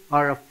you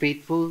are a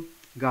faithful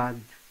God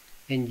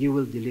and you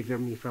will deliver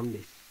me from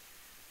this.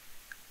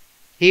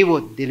 He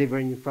would deliver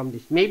me from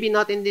this. Maybe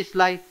not in this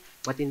life,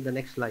 but in the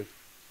next life.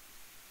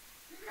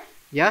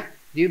 Yeah?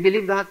 Do you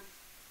believe that?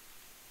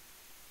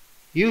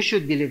 You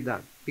should believe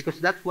that, because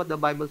that's what the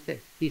Bible says.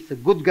 He's a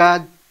good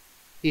God.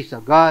 He's a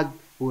God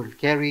who will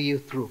carry you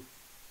through.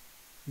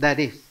 That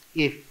is,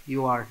 if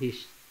you are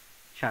His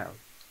child.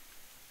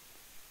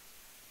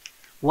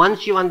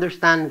 Once you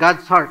understand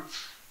God's heart,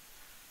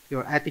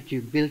 your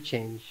attitude will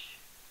change.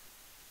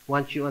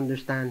 Once you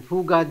understand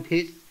who God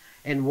is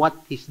and what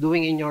He's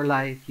doing in your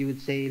life, you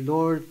would say,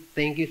 Lord,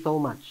 thank you so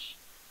much,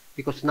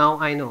 because now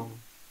I know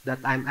that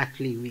I'm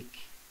actually weak.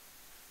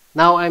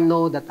 Now I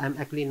know that I'm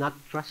actually not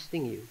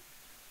trusting you.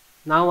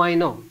 Now I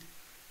know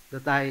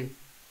that I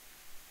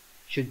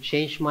should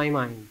change my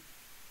mind.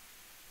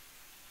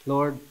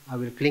 Lord, I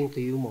will cling to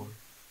you more.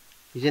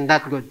 Isn't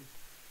that good?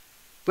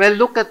 Well,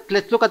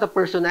 let's look at a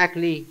person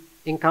actually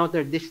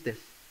encountered this test.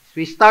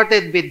 We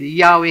started with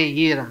Yahweh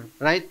Yireh,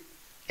 right?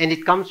 And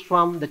it comes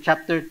from the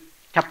chapter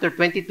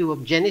 22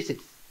 of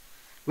Genesis.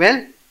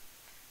 Well,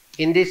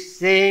 in this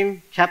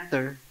same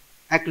chapter,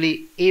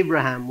 actually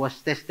Abraham was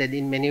tested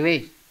in many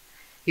ways.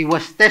 He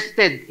was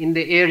tested in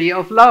the area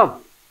of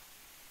love,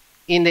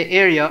 in the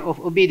area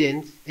of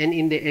obedience, and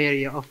in the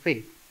area of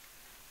faith.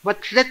 But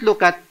let's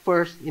look at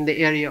first in the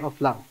area of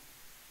love.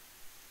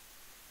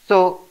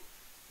 So,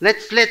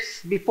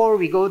 let's before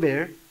we go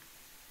there,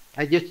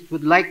 I just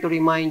would like to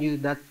remind you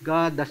that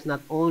God does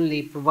not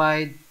only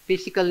provide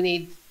physical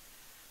needs,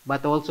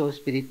 but also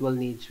spiritual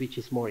needs, which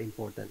is more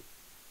important.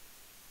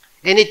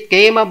 And it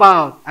came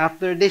about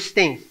after these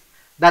things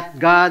that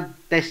God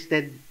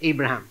tested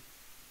Abraham.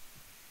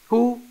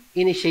 Who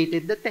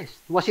initiated the test?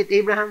 Was it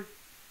Abraham?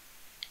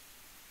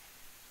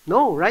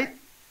 No, right?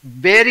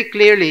 Very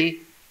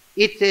clearly,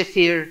 it says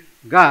here,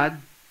 God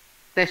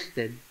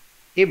tested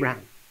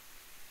Abraham.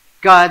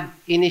 God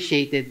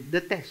initiated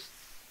the test.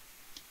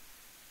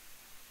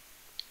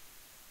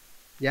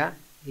 Yeah,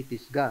 it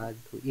is God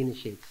who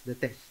initiates the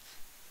test.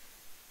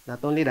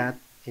 Not only that,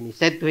 and He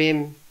said to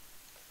him,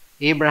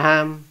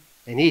 Abraham,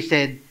 and he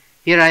said,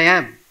 here I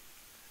am.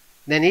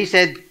 Then He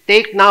said,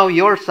 take now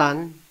your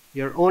son,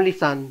 your only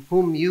son,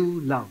 whom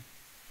you love.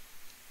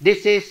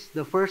 This is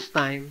the first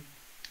time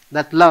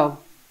that love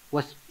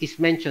is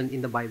mentioned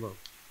in the Bible.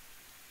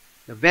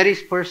 The very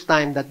first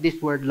time that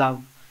this word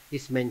love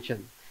is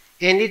mentioned.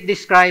 And it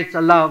describes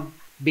a love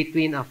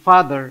between a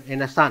father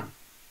and a son.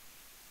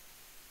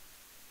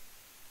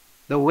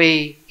 The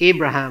way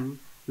Abraham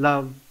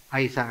loved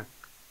Isaac.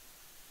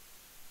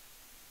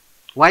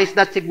 Why is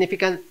that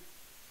significant?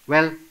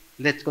 Well,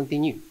 let's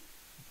continue.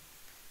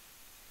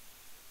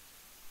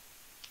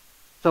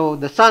 So,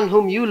 the son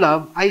whom you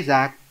love,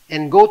 Isaac,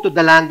 and go to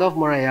the land of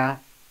Moriah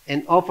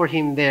and offer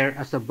him there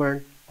as a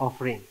burnt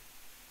offering.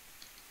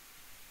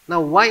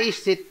 Now, why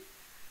is it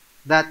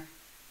that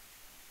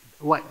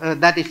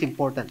that is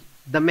important?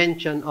 The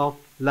mention of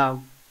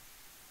love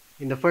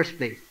in the first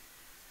place.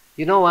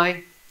 You know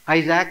why?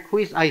 Isaac, who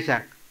is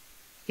Isaac?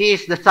 He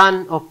is the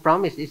son of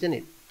promise, isn't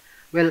it?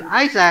 Well,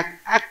 Isaac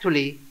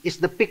actually is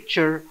the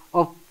picture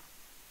of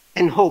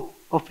and hope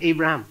of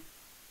Abraham,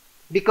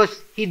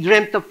 because he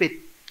dreamt of it.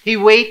 He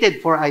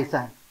waited for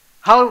Isaac.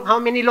 How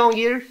many long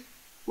years?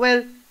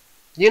 Well,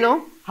 you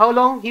know how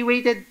long he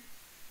waited?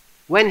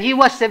 When he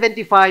was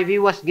 75, he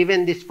was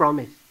given this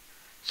promise.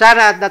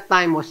 Sarah at that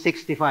time was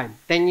 65,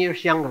 10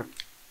 years younger.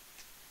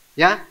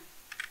 Yeah?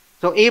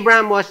 So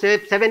Abraham was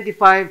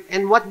 75,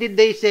 and what did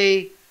they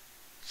say?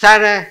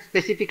 Sarah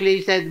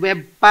specifically said, we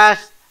have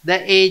passed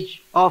the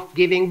age of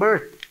giving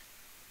birth.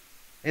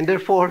 And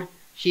therefore,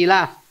 she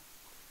laughed.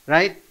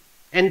 Right?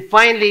 And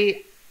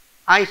finally,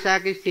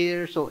 Isaac is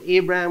here, so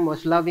Abraham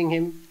was loving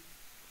him,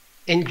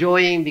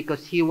 enjoying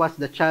because he was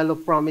the child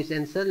of promise,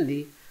 and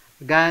suddenly,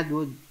 God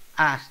would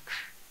ask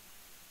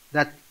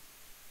that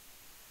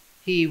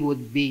he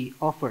would be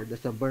offered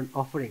as a burnt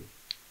offering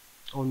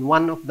on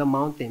one of the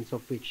mountains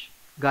of which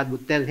God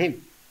would tell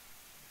him.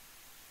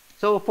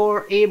 So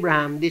for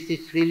Abraham, this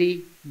is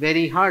really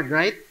very hard,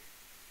 right?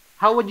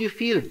 How would you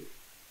feel?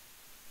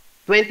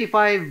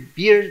 25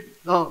 years,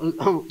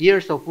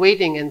 years of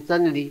waiting, and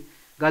suddenly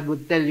God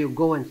would tell you,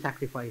 go and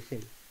sacrifice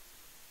him.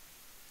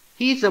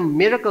 He's a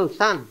miracle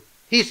son.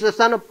 He's the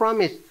son of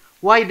promise.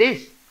 Why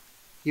this?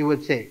 You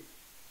would say.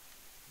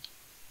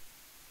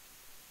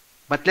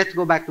 But let's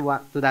go back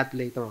to that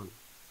later on.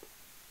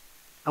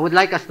 I would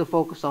like us to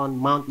focus on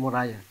Mount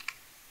Moriah.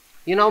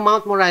 You know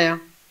Mount Moriah?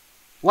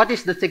 What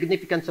is the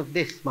significance of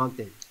this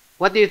mountain?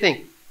 What do you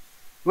think?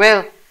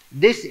 Well,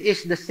 this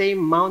is the same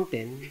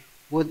mountain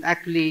would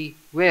actually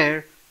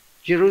where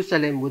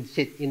Jerusalem would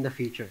sit in the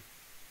future.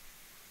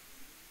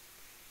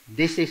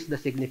 This is the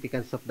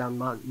significance of that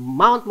mountain.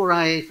 Mount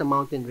Moriah is a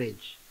mountain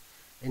ridge.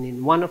 and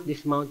in one of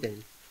these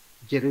mountains,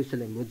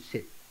 Jerusalem would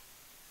sit.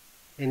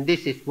 And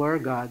this is where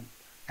God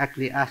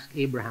actually asked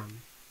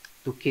Abraham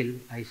to kill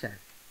Isaac.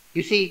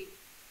 You see,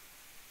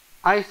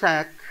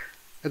 Isaac,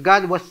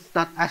 God was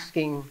not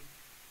asking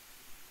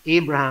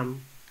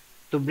Abraham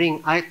to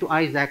bring to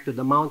Isaac to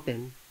the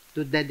mountain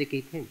to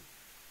dedicate him.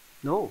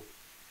 No,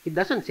 it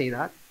doesn't say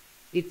that.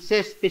 It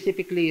says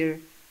specifically here,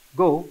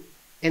 go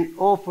and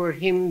offer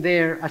him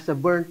there as a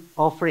burnt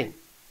offering.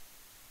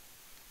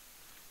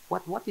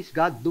 What is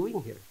God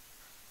doing here?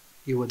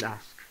 You would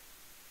ask.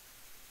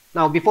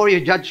 Now, before you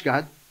judge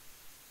God,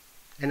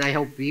 and I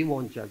hope we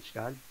won't judge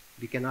God,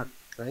 we cannot,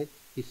 right?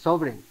 He's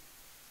sovereign.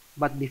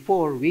 But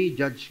before we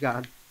judge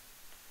God,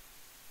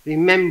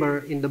 remember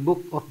in the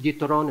book of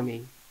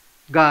Deuteronomy,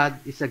 God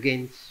is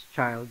against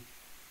child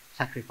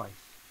sacrifice.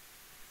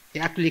 He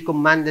actually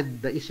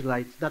commanded the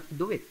Israelites not to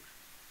do it.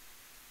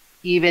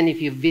 Even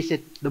if you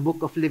visit the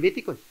book of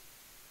Leviticus,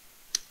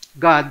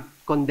 God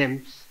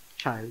condemns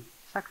child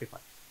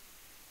sacrifice.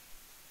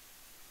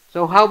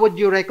 So how would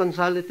you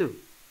reconcile the two?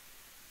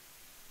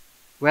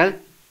 Well,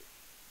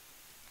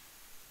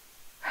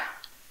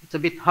 it's a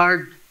bit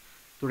hard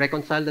to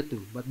reconcile the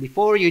two. But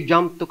before you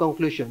jump to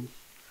conclusions,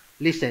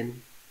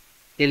 listen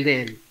till the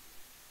end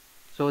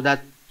so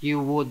that you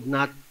would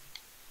not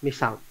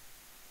miss out.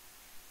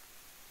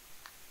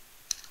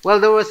 Well,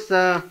 there was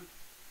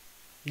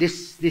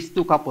these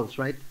two couples,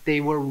 right? They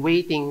were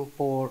waiting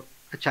for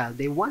a child.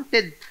 They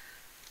wanted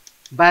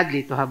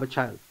badly to have a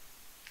child.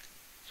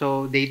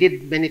 So they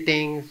did many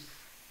things.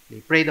 They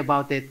prayed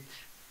about it.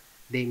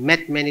 They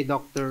met many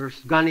doctors,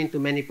 gone into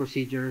many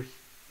procedures,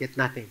 yet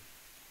nothing.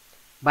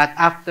 But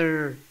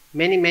after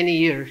many, many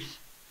years,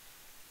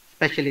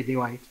 especially the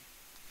wife,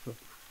 so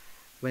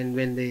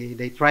when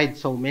they tried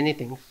so many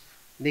things,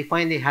 they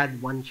finally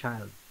had one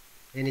child,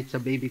 and it's a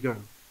baby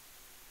girl.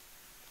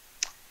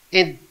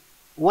 And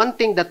one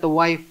thing that the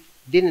wife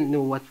didn't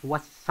know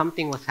was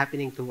something was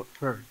happening to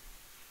her,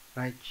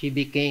 right? She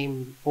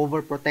became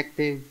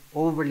overprotective,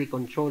 overly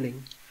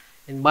controlling.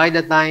 And by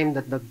the time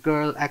that the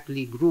girl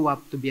actually grew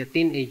up to be a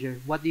teenager,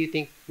 what do you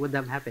think would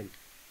have happened?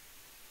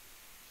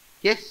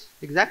 Yes,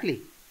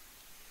 exactly.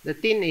 The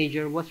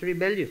teenager was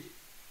rebellious.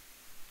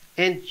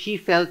 And she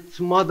felt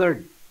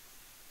smothered.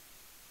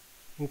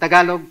 In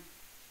Tagalog,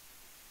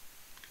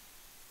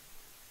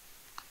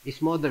 is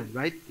smothered,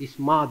 right? Is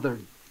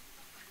smothered.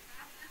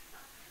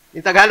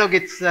 In Tagalog,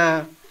 it's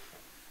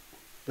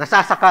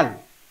nasasakal.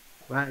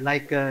 Right?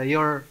 Like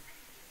you're,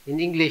 in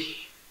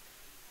English,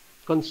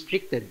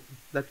 constricted.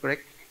 Is that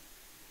correct?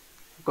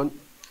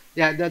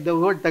 Yeah, the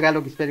word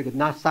Tagalog is very good.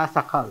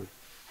 Nasasakal.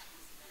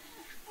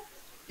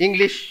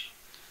 English,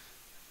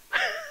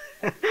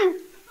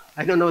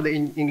 I don't know the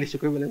English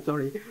equivalent,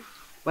 sorry.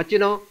 But you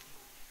know,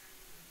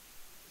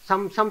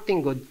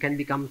 something good can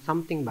become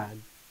something bad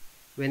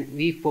when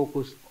we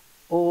focus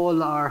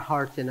all our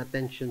hearts and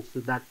attentions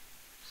to that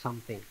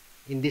something.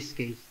 In this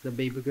case, the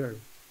baby girl.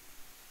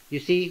 You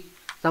see,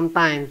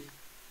 sometimes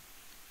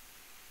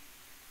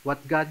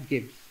what God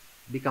gives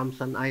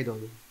becomes an idol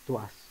to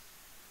us.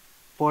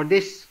 For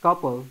this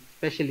couple,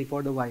 especially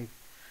for the wife,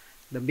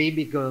 the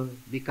baby girl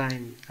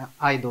became an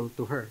idol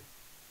to her.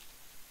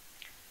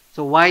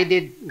 So why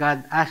did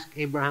God ask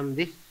Abraham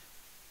this?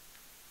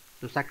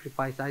 To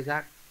sacrifice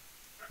Isaac?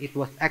 It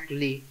was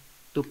actually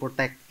to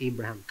protect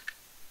Abraham.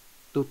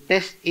 To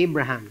test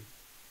Abraham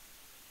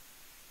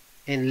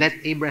and let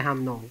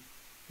Abraham know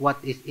what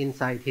is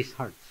inside his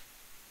heart.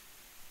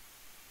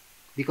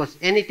 Because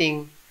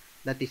anything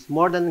that is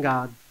more than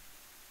God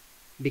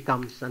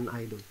becomes an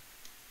idol.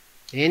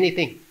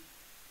 Anything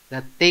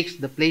that takes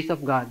the place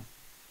of God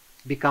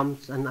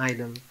becomes an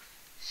idol,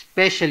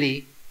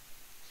 especially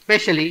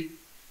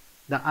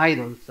the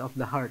idols of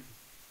the heart.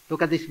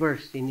 Look at this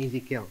verse in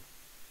Ezekiel.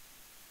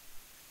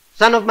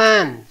 Son of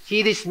man,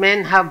 see these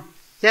men have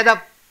set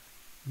up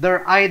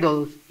their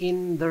idols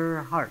in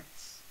their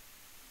hearts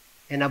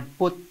and have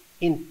put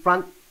in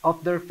front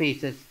of their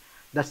faces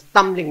the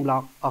stumbling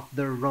block of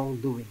their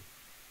wrongdoing.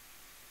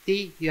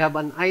 See, you have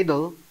an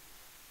idol.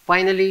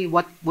 Finally,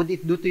 what would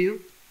it do to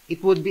you?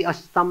 It would be a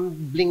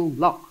stumbling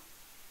block.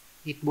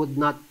 It would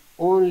not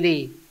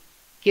only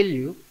kill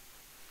you,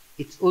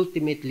 it's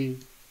ultimately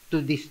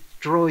to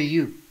destroy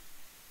you.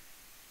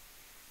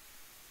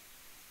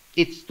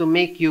 It's to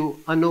make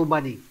you a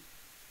nobody.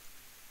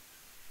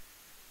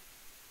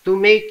 To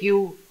make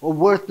you a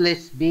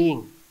worthless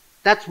being.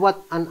 That's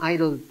what an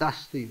idol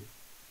does to you.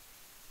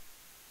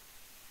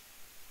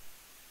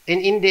 And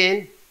in the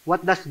end,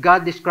 what does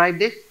God describe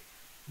this?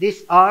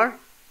 These are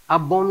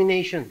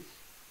abominations.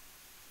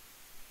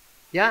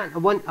 Yeah,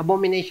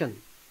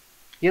 abomination.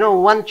 You know,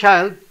 one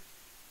child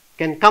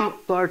can come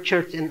to our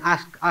church and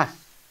ask us,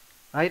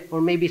 right?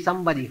 Or maybe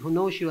somebody who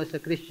knows you as a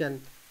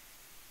Christian,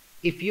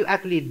 if you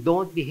actually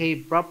don't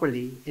behave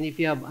properly, and if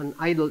you have an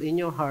idol in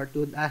your heart,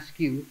 would ask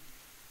you,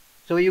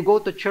 so you go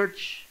to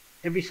church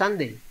every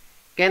Sunday,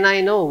 can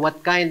I know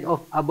what kind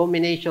of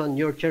abomination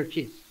your church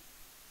is?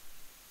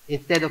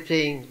 Instead of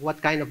saying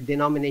what kind of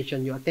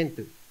denomination you attend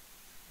to.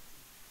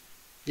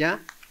 Yeah?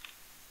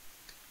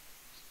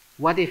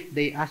 What if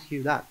they ask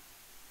you that?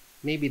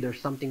 Maybe there's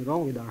something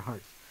wrong with our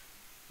hearts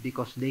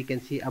because they can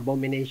see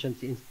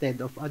abominations instead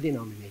of a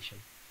denomination.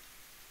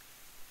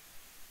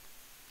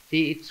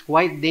 See, it's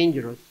quite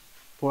dangerous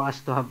for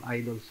us to have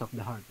idols of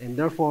the heart. And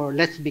therefore,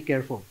 let's be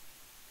careful.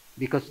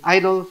 Because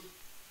idols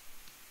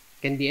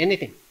can be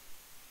anything.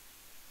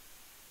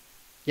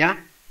 Yeah?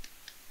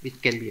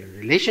 It can be a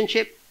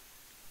relationship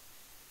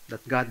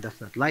that God does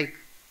not like.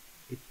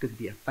 It could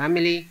be a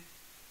family,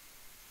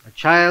 a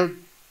child,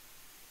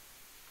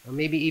 or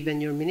maybe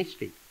even your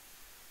ministry.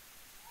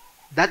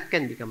 That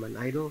can become an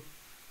idol.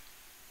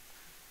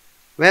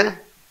 Well,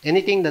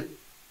 anything that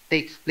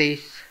takes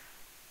place,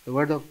 the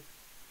word of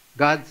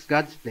God's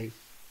place,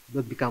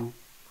 would become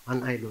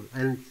an idol.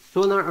 And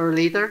sooner or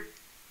later,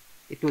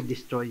 it would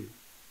destroy you.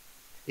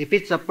 If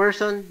it's a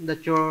person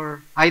that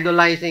you're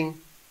idolizing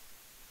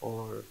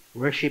or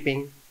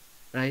worshipping,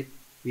 right,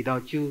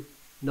 without you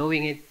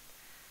knowing it,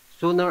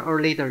 sooner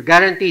or later,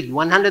 guaranteed,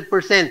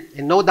 100%,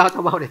 and no doubt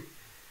about it,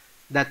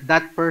 that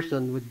that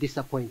person would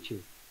disappoint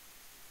you.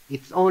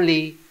 It's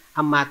only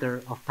a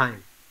matter of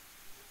time.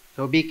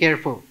 So be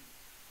careful.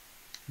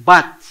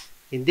 But,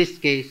 in this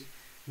case,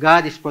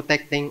 God is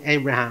protecting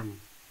Abraham.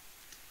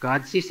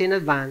 God sees in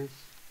advance.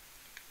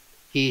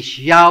 He is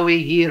Yahweh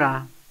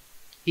Yireh.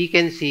 He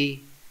can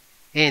see,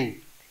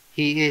 and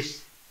He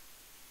is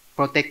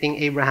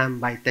protecting Abraham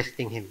by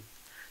testing him.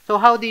 So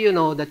how do you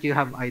know that you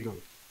have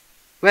idols?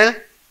 Well,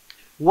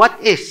 what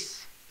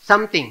is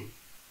something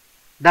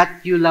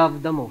that you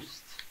love the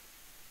most?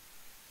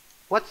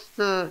 What's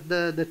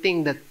the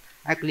thing that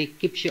actually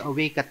keeps you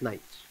awake at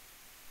night?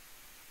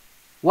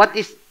 What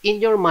is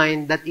in your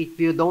mind that if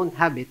you don't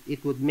have it,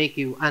 it would make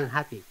you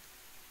unhappy?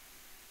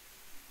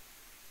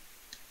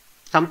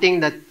 Something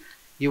that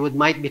you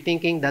might be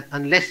thinking that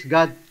unless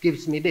God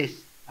gives me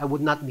this, I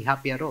would not be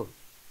happy at all.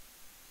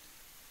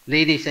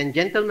 Ladies and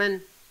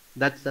gentlemen,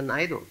 that's an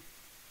idol.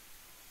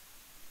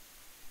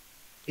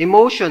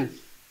 Emotions,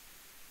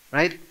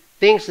 right?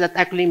 Things that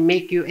actually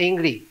make you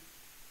angry.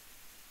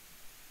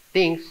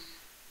 Things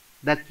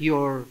that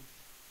you're,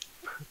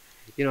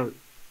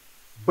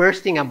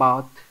 bursting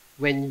about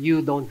when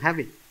you don't have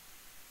it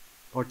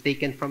or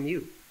taken from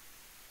you.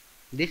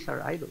 These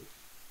are idols.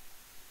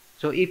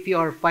 So if you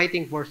are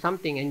fighting for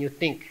something and you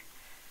think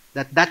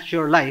that that's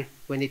your life,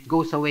 when it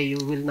goes away, you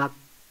will not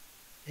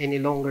any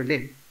longer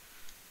live,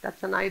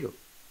 that's an idol.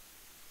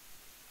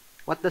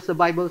 What does the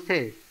Bible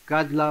say?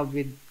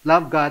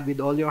 Love God with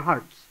all your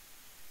hearts.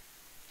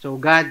 So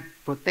God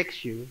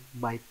protects you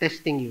by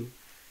testing you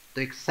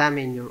to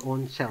examine your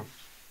own self.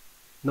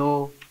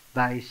 Know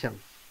thyself.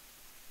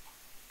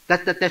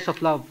 That's the test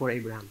of love for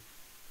Abraham.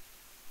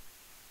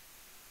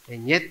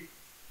 And yet,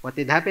 what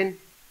did happen?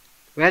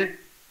 Well,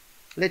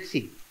 let's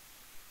see.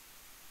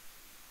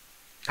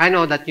 I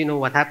know that you know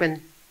what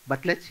happened,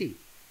 but let's see.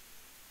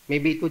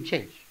 Maybe it would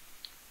change.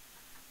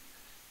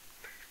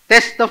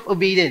 Test of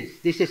obedience.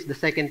 This is the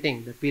second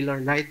thing that we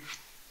learned, right?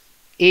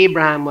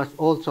 Abraham was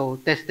also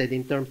tested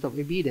in terms of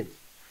obedience.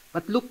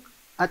 But look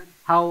at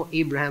how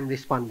Abraham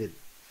responded.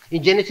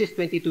 In Genesis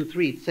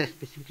 22:3, it says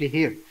specifically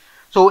here,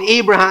 so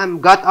Abraham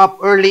got up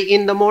early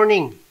in the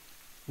morning.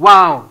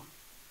 Wow!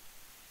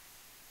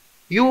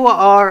 You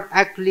are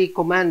actually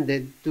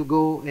commanded to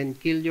go and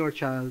kill your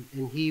child,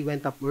 and he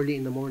went up early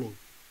in the morning.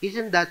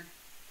 Isn't that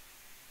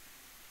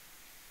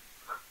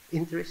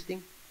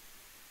interesting?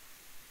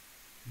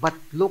 But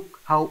look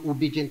how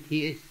obedient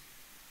he is.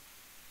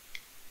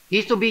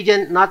 He's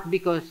obedient not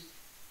because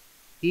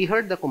he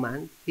heard the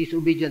command. He's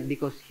obedient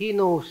because he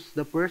knows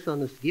the person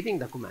who's giving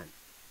the command.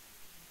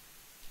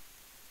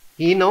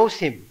 He knows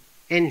him,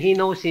 and he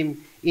knows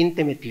him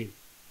intimately.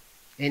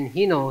 And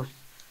he knows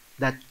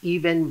that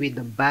even with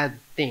the bad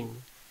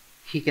thing,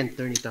 he can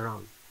turn it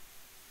around.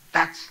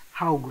 That's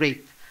how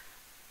great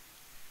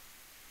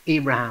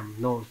Abraham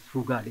knows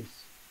who God is.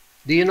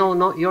 Do you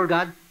know your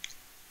God?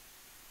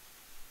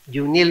 Do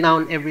you kneel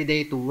down every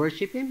day to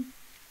worship Him?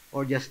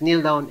 Or just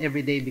kneel down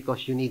every day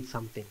because you need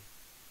something?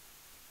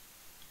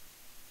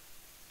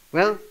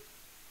 Well,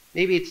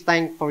 maybe it's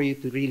time for you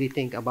to really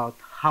think about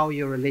how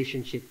your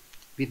relationship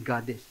with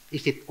God is.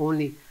 Is it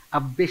only a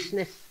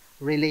business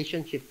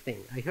relationship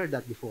thing? I heard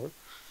that before.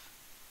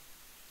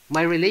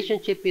 My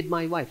relationship with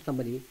my wife,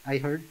 I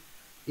heard,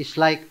 is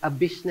like a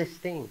business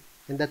thing.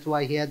 And that's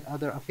why he had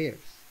other affairs.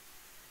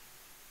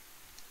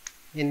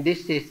 And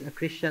this is a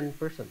Christian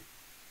person.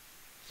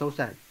 So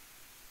sad.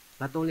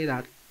 Not only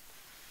that,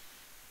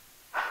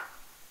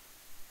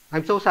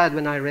 I'm so sad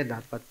when I read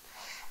that, but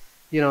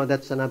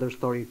that's another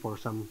story for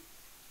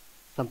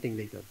something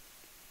later.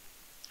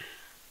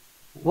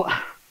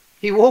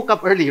 He woke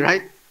up early,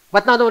 right?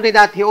 But not only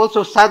that, he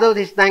also saddled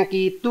his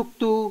donkey, took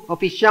 2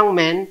 of his young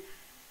men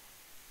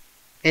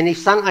and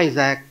his son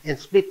Isaac, and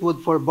split wood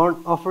for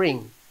burnt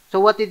offering. So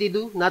what did he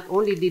do? Not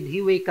only did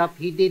he wake up,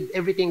 he did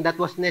everything that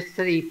was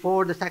necessary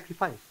for the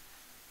sacrifice.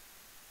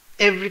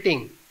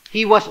 Everything.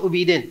 He was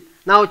obedient.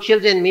 Now,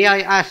 children, may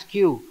I ask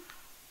you,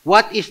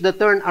 what is the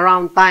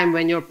turnaround time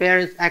when your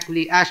parents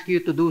actually ask you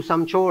to do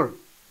some chore?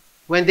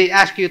 When they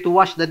ask you to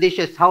wash the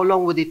dishes, how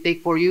long would it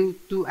take for you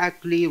to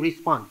actually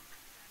respond?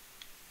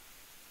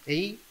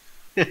 Eh?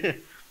 5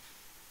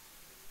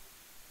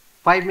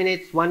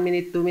 minutes, 1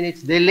 minute, 2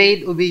 minutes.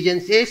 Delayed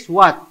obedience is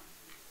what?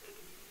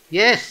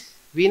 Yes,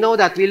 we know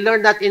that. We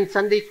learned that in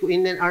Sunday school,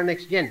 in our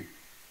next gen.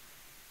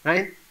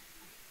 Right?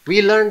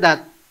 We learned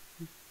that.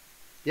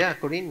 Yeah,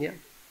 Corinne, yeah.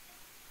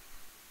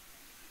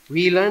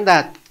 We learned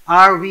that.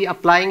 Are we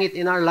applying it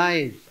in our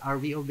lives? Are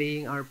we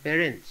obeying our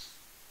parents?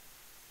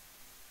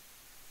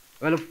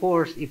 Well, of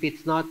course, if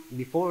it's not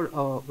before,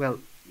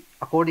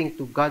 according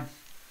to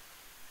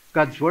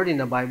God's word in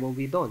the Bible,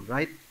 we don't,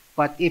 right?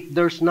 But if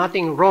there's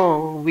nothing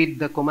wrong with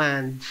the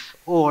commands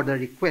or the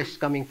requests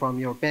coming from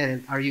your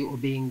parent, are you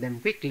obeying them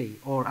quickly?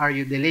 Or are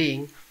you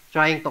delaying,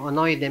 trying to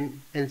annoy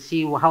them and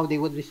see how they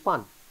would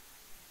respond?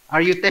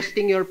 Are you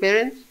testing your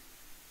parents?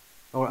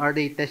 Or are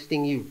they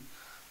testing you?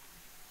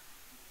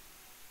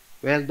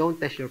 Well, don't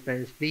test your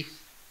parents, please.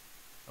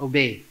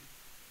 Obey.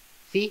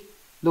 See?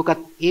 Look at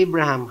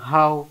Abraham,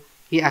 how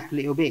he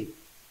actually obeyed.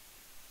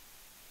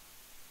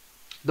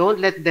 Don't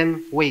let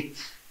them wait.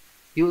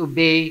 You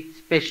obey,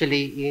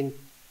 especially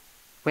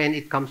when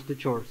it comes to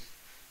chores.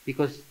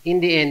 Because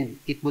in the end,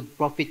 it would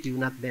profit you,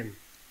 not them.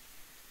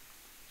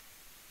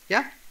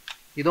 Yeah?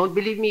 You don't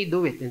believe me?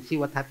 Do it and see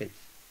what happens.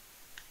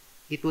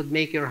 It would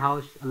make your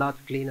house a lot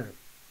cleaner.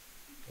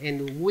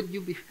 And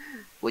you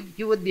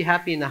would be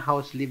happy in a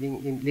house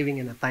living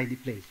in a tidy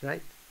place,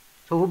 right?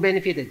 So who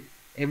benefited?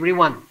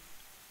 Everyone.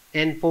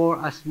 And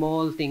for a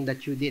small thing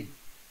that you did.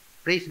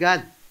 Praise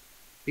God.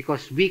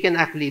 Because we can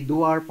actually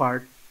do our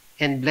part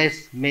and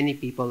bless many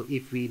people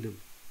if we do.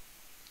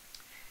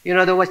 You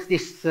know, there was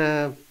this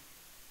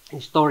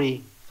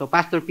story. So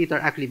Pastor Peter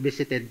actually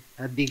visited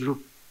a D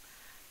group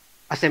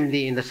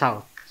assembly in the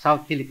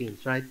South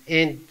Philippines, right?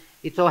 And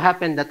it so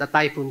happened that a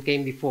typhoon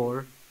came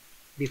before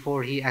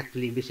he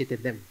actually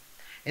visited them.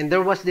 And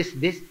there was this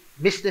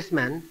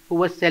businessman who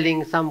was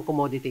selling some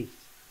commodities.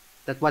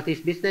 That's what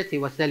his business, he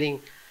was selling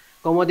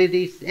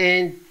commodities,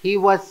 and he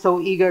was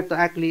so eager to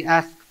actually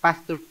ask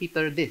Pastor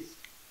Peter this: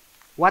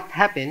 what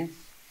happens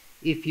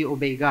if you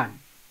obey God?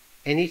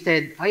 And he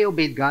said, I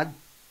obeyed God,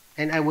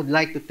 and I would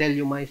like to tell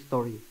you my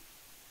story.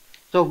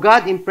 So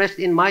God impressed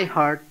in my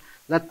heart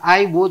that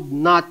I would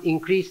not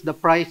increase the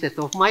prices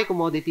of my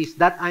commodities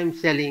that I'm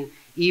selling,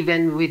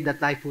 even with the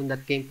typhoon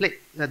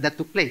that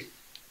took place.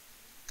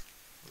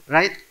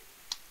 Right?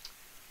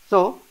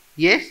 So,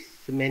 yes,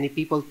 many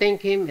people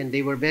thanked him and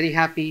they were very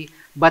happy.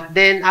 But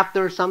then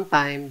after some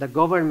time, the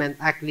government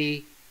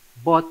actually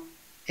bought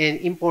and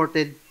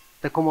imported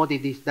the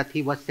commodities that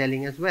he was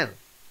selling as well.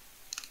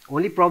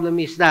 Only problem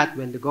is that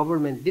when the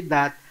government did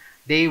that,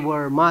 they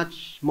were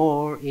much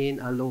more in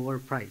a lower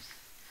price.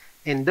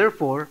 And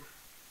therefore,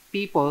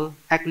 people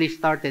actually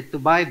started to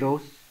buy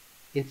those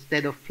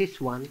instead of his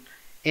one,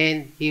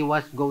 and he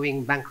was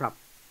going bankrupt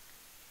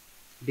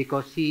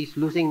because he's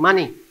losing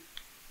money.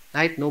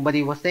 Right?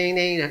 Nobody was saying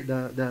anything.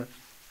 The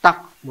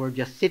stock were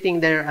just sitting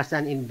there as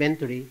an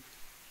inventory,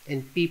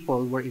 and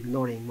people were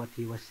ignoring what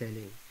he was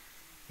selling.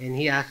 And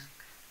he asked,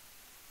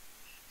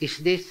 is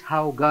this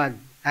how God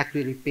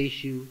actually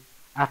repays you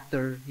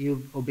after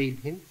you've obeyed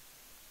him?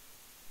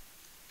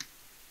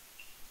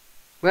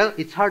 Well,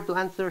 it's hard to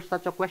answer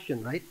such a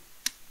question, right?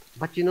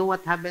 But you know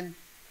what happened?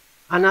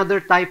 Another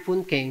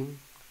typhoon came,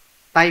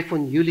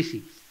 Typhoon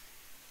Ulysses,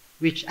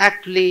 which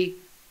actually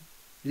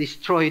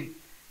destroyed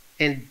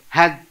and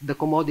had the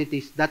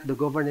commodities that the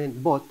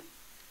government bought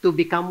to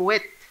become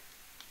wet.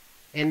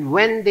 And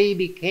when they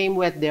became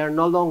wet, they are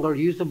no longer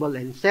usable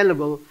and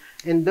sellable,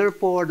 and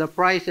therefore the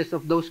prices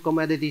of those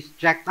commodities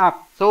jacked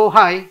up so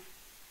high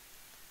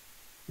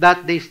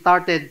that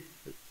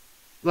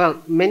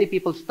many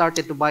people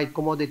started to buy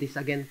commodities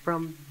again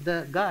from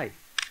the guy.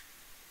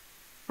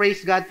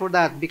 Praise God for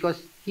that,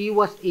 because he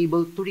was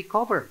able to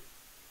recover.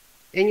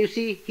 And you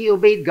see, he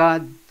obeyed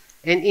God,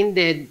 and in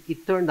the end,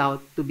 it turned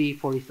out to be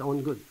for his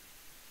own good.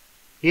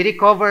 He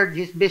recovered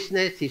his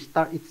business,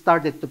 it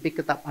started to pick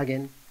it up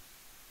again.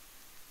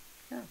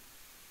 Yeah.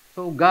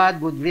 So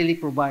God would really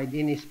provide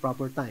in his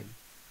proper time.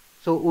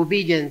 So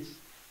obedience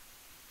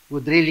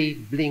would really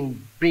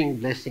bring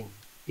blessing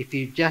if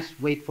you just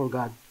wait for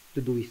God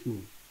to do his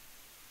move.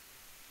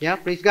 Yeah,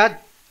 praise God.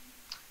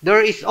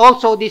 There is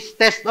also this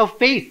test of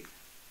faith.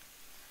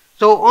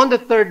 So on the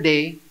third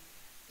day,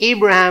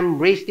 Abraham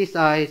raised his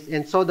eyes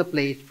and saw the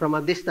place from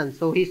a distance.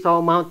 So he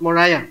saw Mount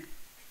Moriah.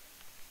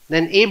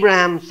 Then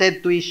Abraham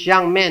said to his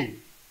young men,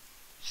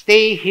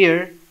 stay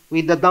here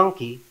with the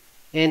donkey,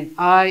 and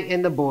I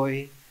and the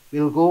boy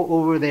will go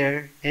over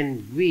there,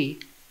 and we,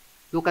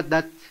 look at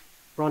that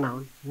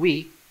pronoun,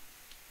 we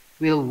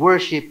will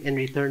worship and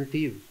return to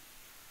you.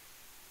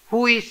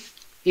 Who is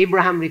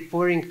Abraham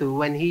referring to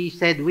when he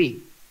said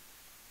we?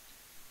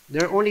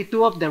 There are only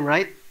two of them,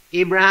 right?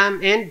 Abraham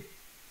and...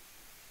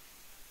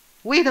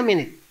 Wait a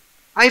minute.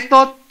 I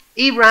thought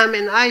Abraham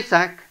and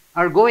Isaac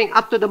are going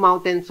up to the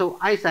mountain so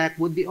Isaac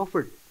would be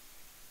offered.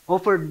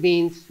 Offered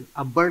means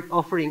a burnt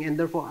offering, and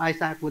therefore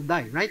Isaac would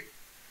die, right?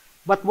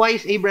 But why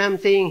is Abraham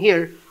saying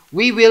here,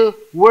 we will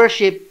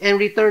worship and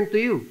return to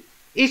you?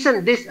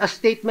 Isn't this a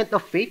statement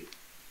of faith?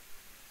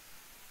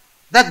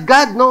 That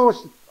God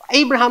knows,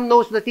 Abraham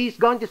knows that he is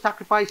going to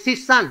sacrifice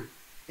his son.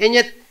 And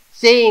yet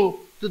saying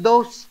to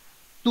those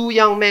two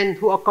young men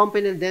who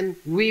accompanied them,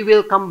 we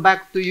will come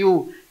back to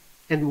you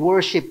and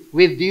worship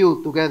with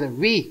you together.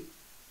 We,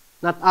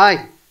 not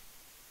I.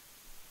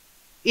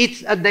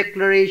 It's a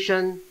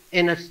declaration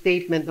and a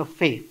statement of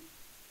faith.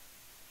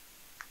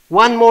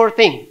 One more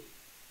thing.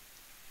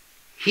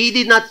 He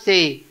did not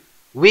say,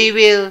 we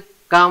will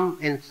come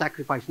and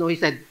sacrifice. No, he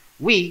said,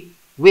 we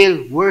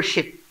will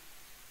worship.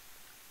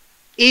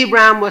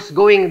 Abraham was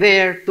going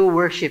there to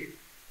worship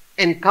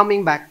and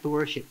coming back to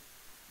worship.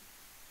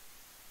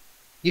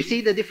 You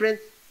see the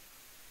difference?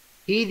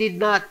 He did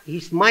not,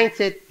 his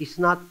mindset is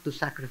not to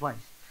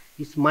sacrifice.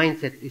 His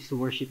mindset is to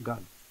worship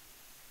God.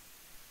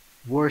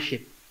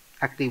 Worship.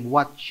 Actually,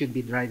 what should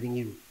be driving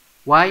you?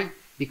 Why?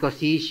 Because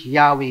He is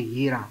Yahweh,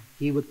 Yireh.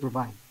 He would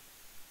provide.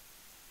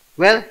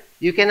 Well,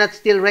 you cannot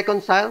still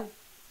reconcile,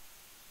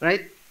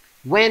 right?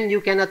 When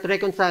you cannot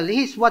reconcile,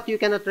 this is what you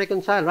cannot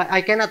reconcile, right?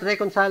 I cannot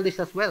reconcile this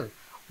as well.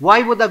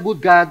 Why would a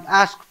good God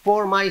ask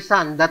for my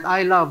son that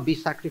I love be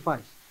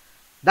sacrificed?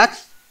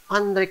 That's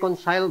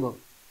unreconcilable.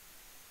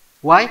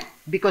 Why?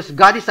 Because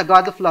God is a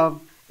God of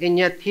love, and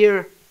yet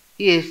here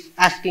He is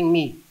asking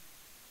me,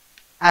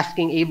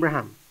 asking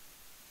Abraham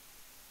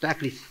to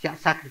actually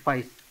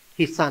sacrifice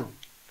his son.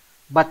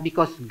 But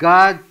because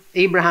God,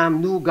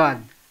 Abraham knew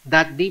God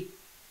that deep,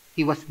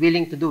 he was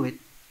willing to do it.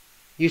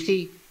 You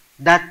see,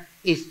 that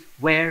is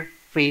where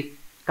faith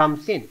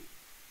comes in.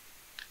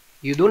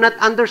 You do not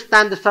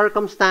understand the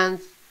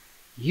circumstance,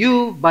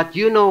 but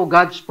you know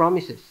God's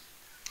promises.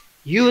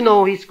 You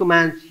know His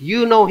commands.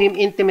 You know Him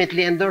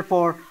intimately, and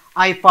therefore,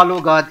 I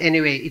follow God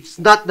anyway. It's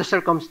not the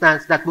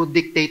circumstance that would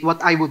dictate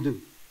what I would do.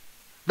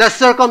 The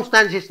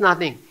circumstance is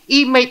nothing.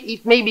 It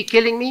may be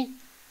killing me,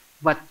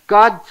 but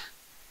God,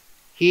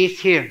 He is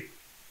here.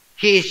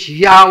 He is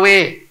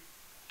Yahweh,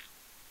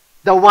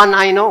 the one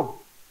I know,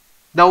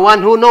 the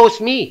one who knows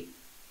me,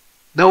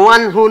 the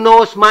one who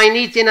knows my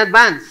needs in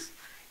advance.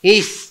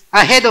 He's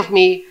ahead of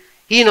me.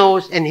 He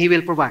knows and He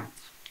will provide.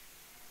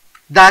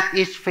 That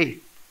is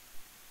faith.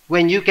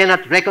 When you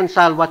cannot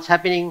reconcile what's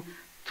happening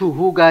to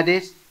who God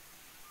is,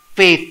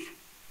 faith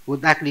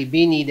would actually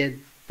be needed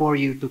for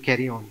you to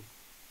carry on.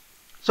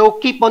 So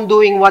keep on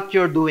doing what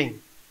you're doing.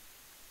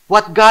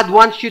 What God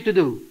wants you to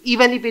do,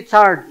 even if it's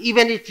hard,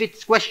 even if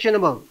it's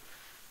questionable,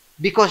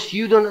 because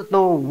you do not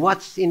know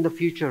what's in the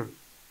future,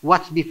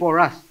 what's before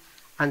us,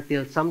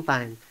 until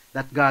sometime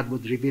that God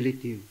would reveal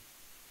it to you.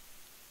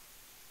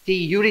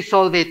 See, you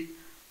resolve it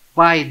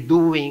by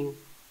doing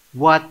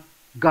what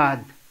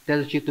God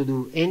tells you to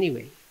do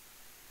anyway.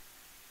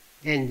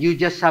 And you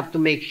just have to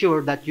make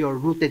sure that you're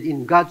rooted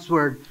in God's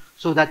Word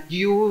so that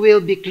you will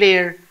be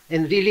clear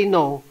and really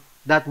know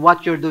that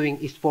what you're doing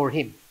is for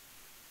Him.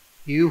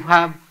 You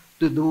have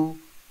to do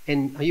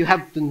and you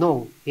have to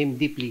know Him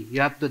deeply.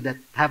 You have to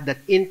have that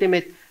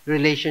intimate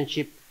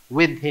relationship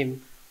with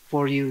Him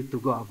for you to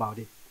go about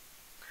it.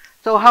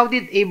 So how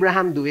did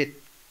Abraham do it?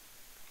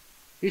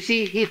 You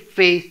see, his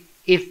faith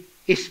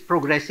is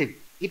progressive.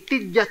 It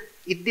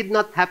did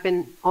not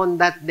happen on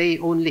that day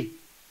only.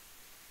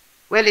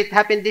 Well, it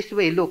happened this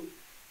way. Look,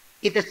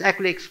 it is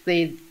actually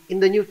explained in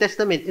the New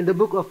Testament, in the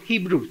book of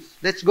Hebrews.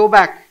 Let's go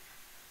back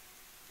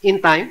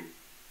in time,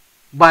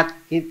 but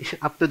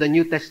up to the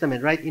New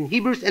Testament, right? In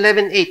Hebrews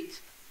 11:8,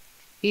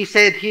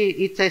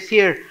 it says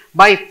here,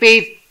 by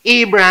faith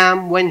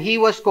Abraham, when he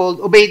was called,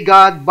 obeyed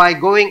God by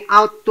going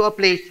out to a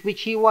place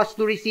which he was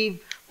to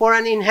receive for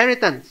an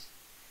inheritance.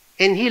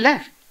 And he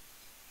left,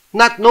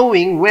 not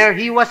knowing where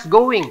he was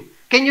going.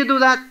 Can you do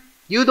that?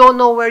 You don't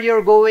know where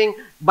you're going,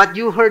 but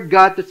you heard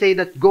God to say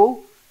that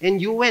go,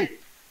 and you went.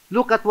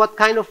 Look at what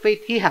kind of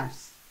faith he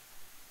has.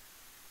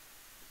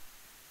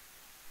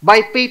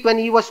 By faith, when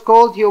he was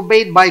called, he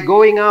obeyed by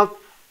going out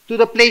to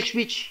the place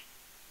which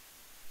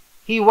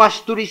he was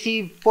to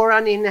receive for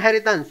an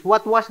inheritance.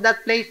 What was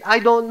that place? I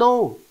don't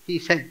know, he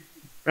said.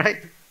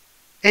 Right?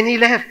 And he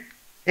left.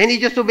 And he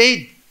just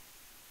obeyed.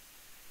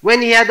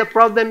 When he had a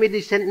problem with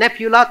his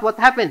nephew Lot, what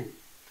happened?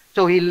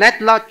 So he let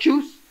Lot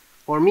choose.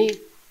 For me,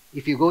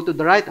 if you go to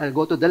the right, I'll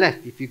go to the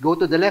left. If you go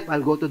to the left,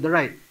 I'll go to the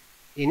right.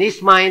 In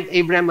his mind,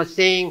 Abraham was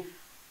saying,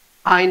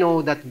 I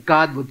know that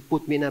God would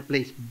put me in a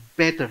place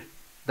better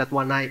than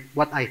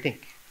what I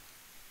think.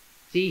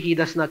 See, he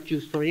does not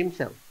choose for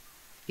himself.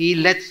 He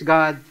lets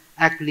God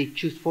actually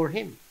choose for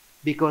him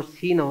because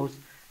he knows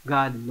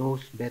God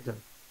knows better.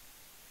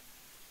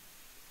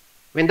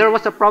 When there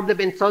was a problem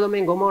in Sodom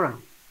and Gomorrah,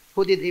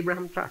 who did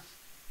Abraham trust?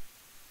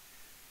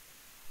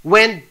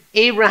 When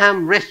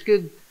Abraham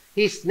rescued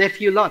his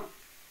nephew Lot,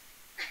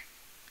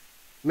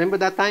 remember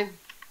that time?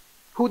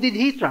 Who did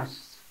he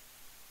trust?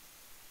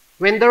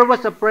 When there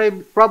was a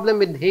problem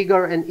with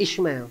Hagar and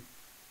Ishmael,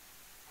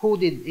 who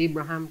did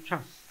Abraham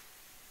trust?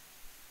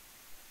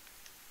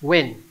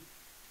 When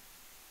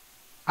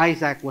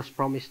Isaac was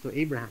promised to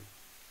Abraham,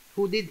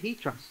 who did he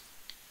trust?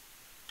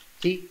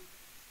 See,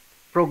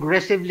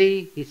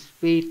 progressively his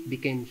faith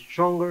became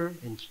stronger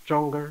and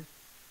stronger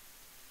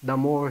the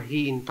more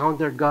he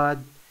encountered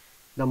God,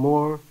 the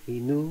more he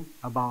knew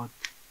about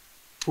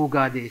who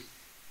God is,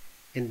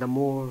 and the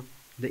more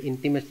the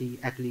intimacy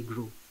actually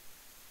grew.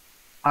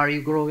 Are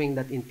you growing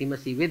that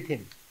intimacy with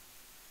him?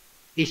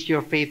 Is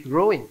your faith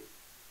growing?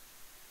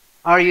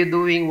 Are you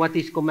doing what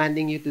he's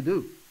commanding you to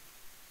do?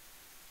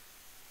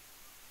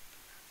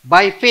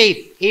 By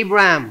faith,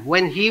 Abraham,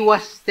 when he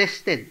was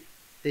tested,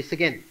 this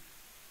again,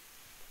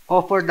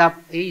 offered up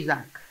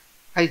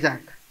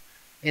Isaac,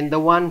 and the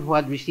one who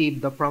had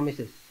received the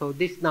promises. So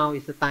this now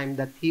is the time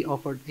that he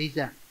offered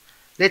Isaac.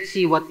 Let's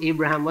see what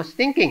Abraham was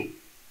thinking.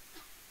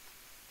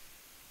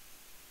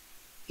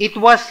 It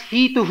was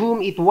he to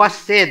whom it was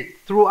said,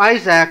 through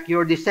Isaac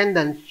your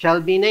descendants shall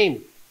be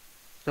named.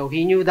 So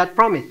he knew that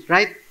promise,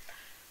 right?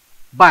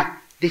 But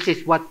this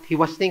is what he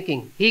was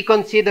thinking. He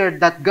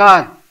considered that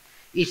God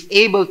is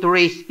able to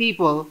raise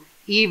people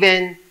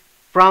even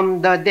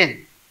from the dead,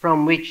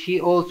 from which he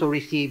also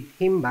received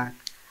him back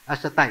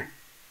as a type.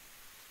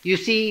 You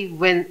see,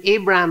 when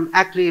Abraham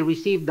actually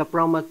received the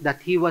promise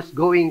that he was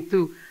going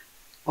to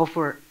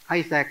offer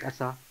Isaac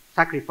as a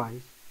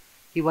sacrifice,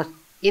 he was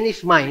in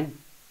his mind,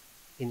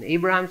 in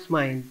Abraham's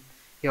mind,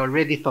 he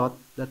already thought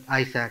that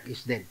Isaac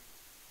is dead.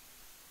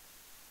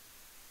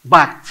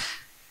 But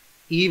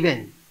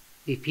even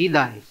if he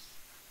dies,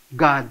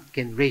 God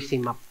can raise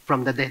him up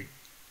from the dead.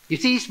 You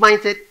see his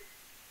mindset?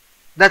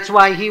 That's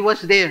why he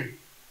was there,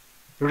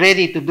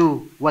 ready to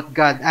do what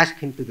God asked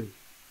him to do.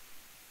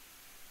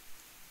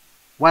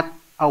 What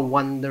a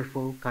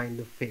wonderful kind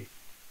of faith.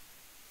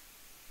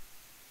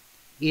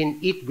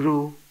 And it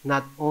grew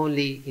not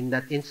only in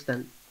that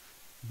instant,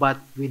 but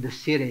with a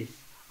series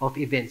of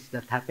events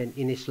that happened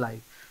in his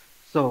life.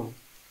 So,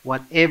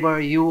 whatever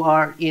you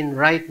are in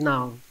right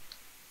now,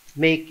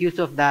 make use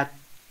of that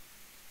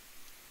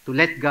to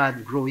let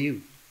God grow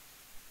you.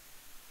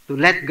 To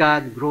let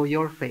God grow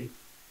your faith.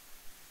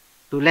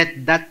 To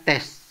let that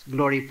test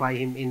glorify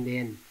him in the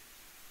end.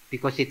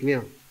 Because it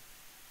will.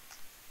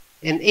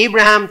 And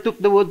Abraham took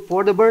the wood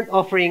for the burnt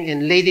offering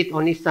and laid it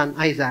on his son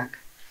Isaac.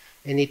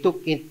 And he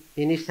took in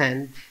his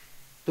hand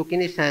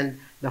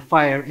the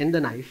fire and the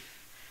knife.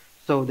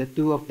 So the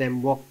two of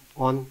them walked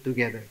on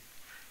together.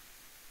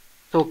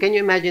 So can you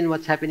imagine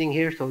what's happening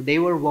here? So they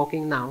were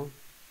walking now.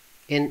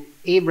 And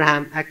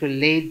Abraham actually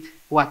laid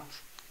what?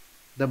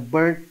 The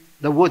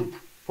wood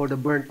for the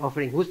burnt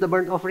offering. Who's the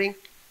burnt offering?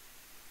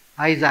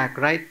 Isaac,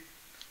 right?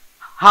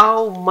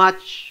 How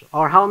much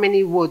or how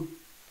many wood?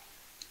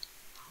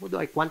 How do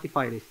I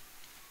quantify this?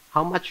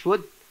 How much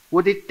wood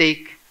would it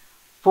take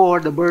for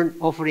the burnt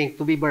offering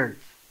to be burnt?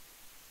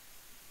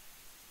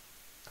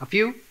 A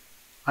few?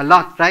 A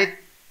lot, right?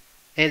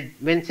 And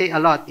when say a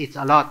lot, it's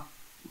a lot.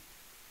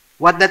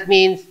 What that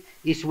means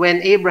is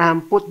when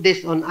Abraham put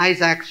this on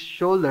Isaac's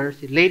shoulders,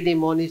 he laid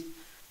him on his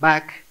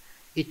back,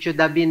 it should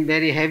have been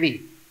very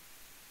heavy.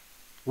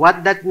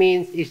 What that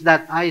means is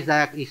that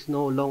Isaac is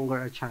no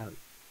longer a child.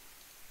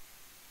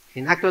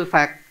 In actual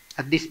fact,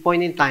 at this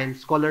point in time,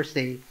 scholars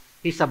say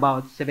he's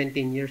about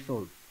 17 years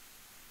old.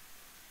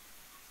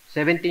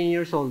 17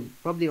 years old,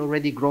 probably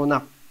already grown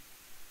up.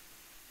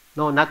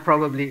 No, not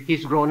probably,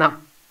 he's grown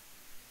up.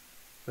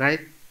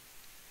 Right?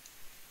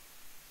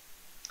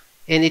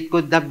 And it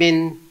could have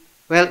been,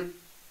 well,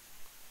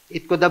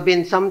 it could have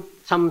been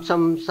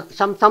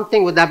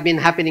something would have been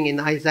happening in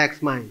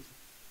Isaac's mind.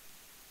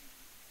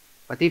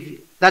 But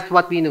if that's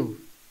what we knew,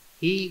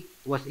 he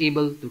was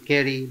able to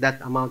carry that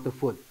amount of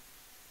food.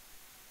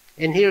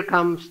 And here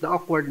comes the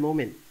awkward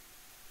moment.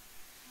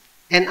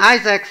 And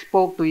Isaac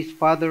spoke to his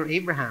father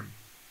Abraham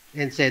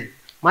and said,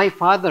 "My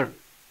father."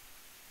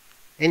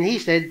 And he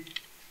said,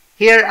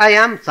 "Here I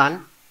am,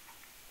 son."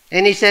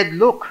 And he said,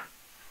 "Look,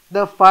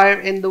 the fire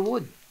and the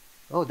wood."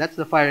 Oh, that's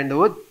the fire and the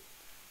wood.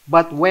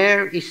 "But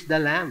where is the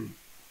lamb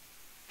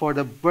for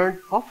the burnt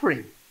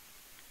offering?"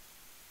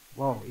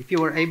 Wow, if you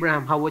were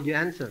Abraham, how would you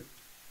answer?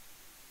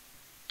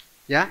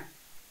 Yeah?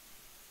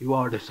 You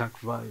are the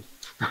sacrifice.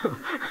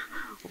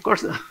 Of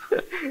course not.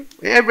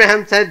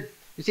 Abraham said,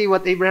 you see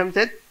what Abraham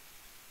said?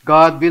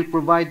 God will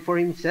provide for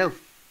himself.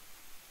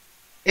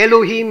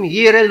 Elohim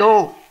Yireh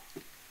lo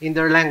in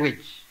their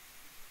language.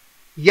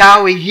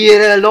 Yahweh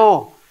Yireh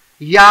lo.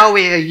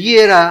 Yahweh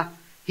Yireh,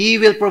 he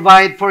will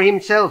provide for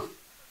himself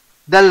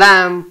the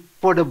lamb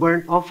for the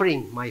burnt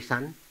offering, my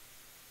son.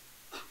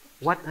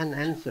 What an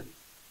answer.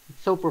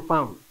 It's so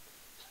profound.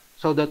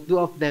 So the two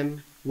of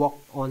them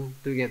walked on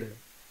together.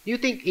 Do you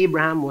think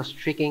Abraham was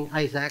tricking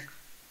Isaac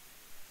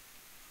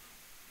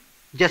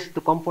just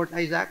to comfort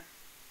Isaac?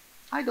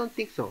 I don't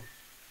think so.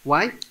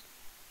 Why?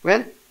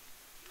 Well,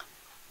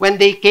 when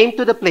they came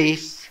to the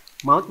place,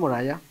 Mount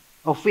Moriah,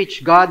 of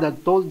which God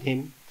had told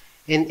him,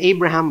 and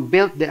Abraham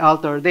built the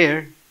altar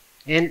there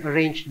and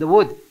arranged the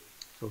wood.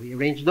 So he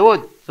arranged the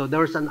wood. So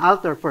there was an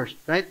altar first,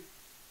 right?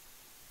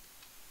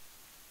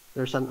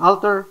 There's an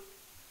altar,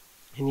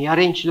 and he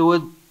arranged the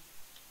wood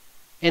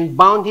and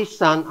bound his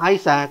son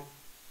Isaac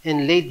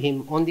and laid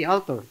him on the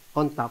altar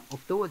on top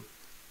of the wood.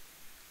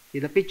 See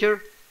the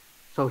picture?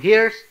 So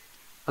here's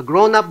a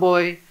grown-up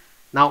boy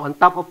now on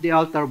top of the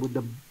altar with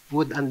the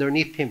wood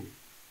underneath him.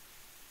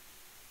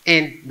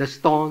 and the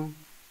stone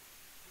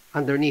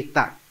underneath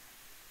that.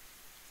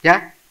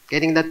 Yeah?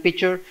 Getting that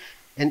picture?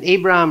 And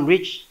Abraham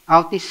reached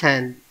out his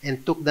hand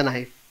and took the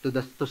knife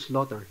to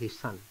slaughter his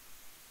son.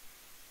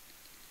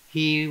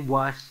 He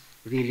was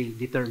really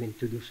determined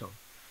to do so.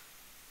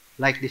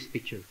 Like this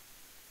picture.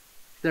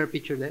 Is there a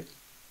picture there?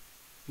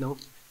 No?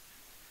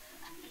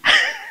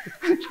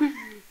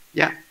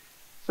 Yeah.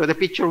 So the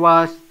picture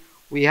was,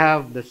 we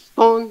have the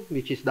stone,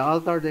 which is the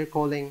altar they're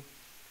calling,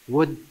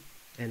 wood,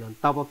 and on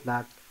top of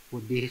that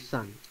would be his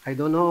son. I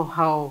don't know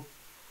how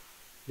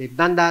they've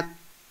done that,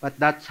 but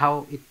that's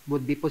how it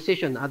would be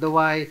positioned.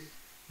 Otherwise,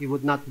 he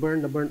would not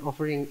burn the burnt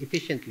offering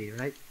efficiently,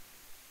 right?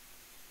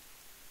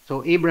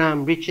 So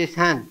Abraham reached his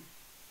hand.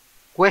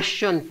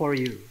 Question for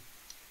you,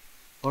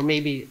 or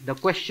maybe the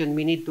question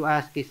we need to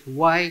ask is,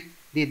 why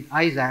did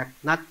Isaac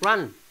not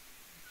run?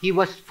 He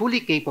was fully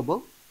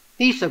capable.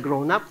 He's a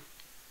grown-up.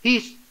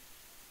 He's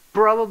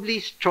probably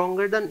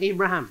stronger than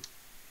Abraham.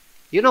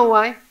 You know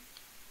why?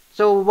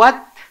 So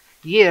what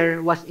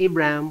year was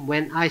Abraham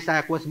when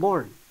Isaac was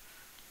born?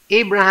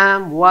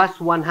 Abraham was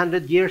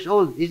 100 years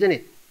old, isn't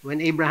it?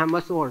 When Abraham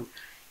was born.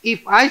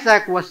 If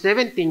Isaac was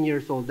 17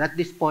 years old at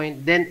this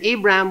point, then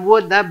Abraham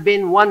would have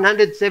been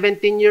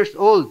 117 years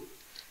old.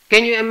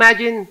 Can you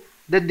imagine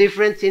the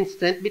difference in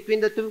strength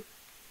between the two?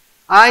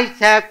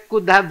 Isaac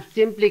could have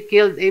simply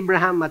killed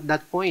Abraham at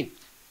that point,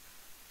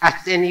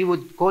 and he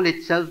would call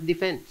it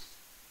self-defense.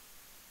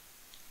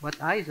 But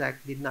Isaac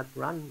did not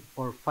run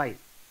or fight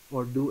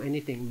or do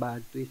anything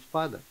bad to his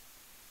father.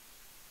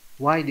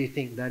 Why do you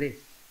think that is?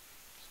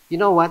 You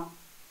know what?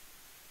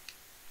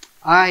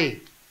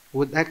 I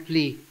would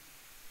actually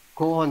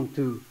go on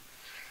to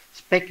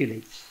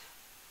speculate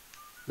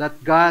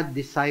that God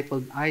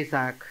discipled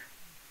Isaac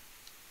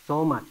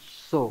so much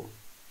so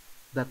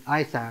that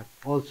Isaac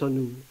also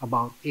knew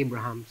about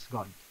Abraham's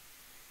God.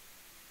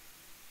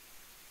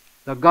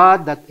 The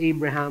God that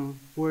Abraham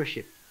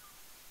worshipped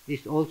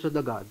is also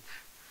the God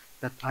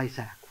that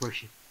Isaac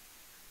worshipped.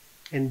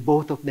 And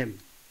both of them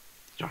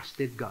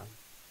trusted God.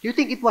 Do you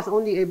think it was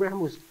only Abraham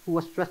who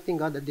was trusting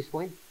God at this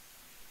point?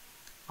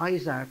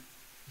 Isaac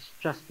is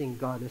trusting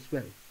God as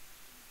well.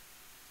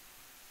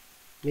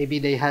 Maybe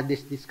they had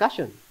this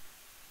discussion.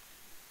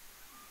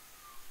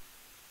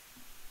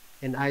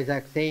 And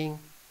Isaac saying,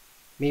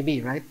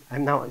 maybe, right?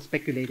 I'm now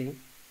speculating.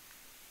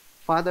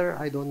 Father,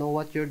 I don't know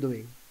what you're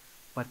doing,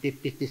 but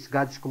if it is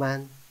God's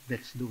command,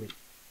 let's do it.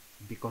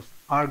 Because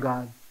our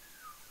God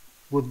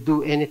would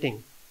do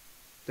anything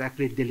to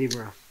actually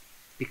deliver us,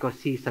 because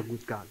He is a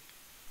good God.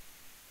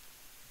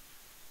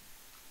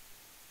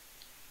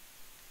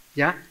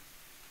 Yeah?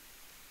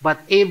 But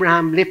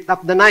Abraham lifted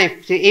up the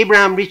knife. See,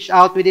 Abraham reached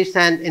out with his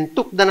hand and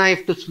took the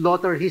knife to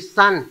slaughter his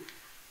son.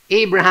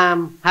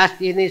 Abraham has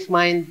in his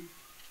mind,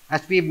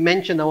 as we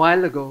mentioned a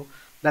while ago,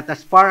 that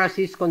as far as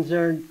he's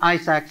concerned,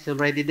 Isaac's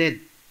already dead.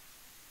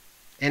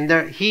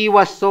 And he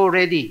was so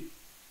ready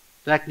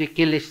to actually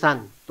kill his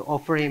son, to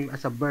offer him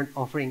as a burnt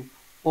offering,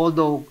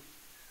 although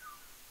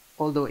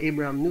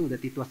Abraham knew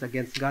that it was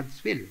against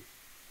God's will.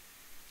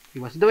 He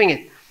was doing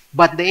it.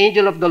 But the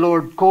angel of the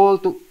Lord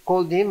called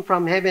him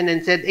from heaven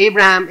and said,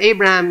 Abraham,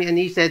 Abraham. And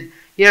he said,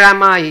 here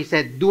am I. He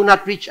said, do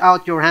not reach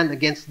out your hand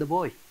against the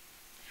boy,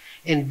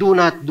 and do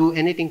not do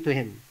anything to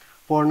him.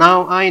 For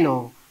now I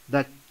know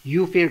that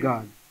you fear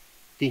God,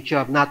 since you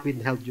have not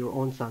withheld your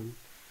own son,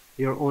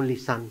 your only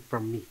son,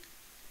 from me.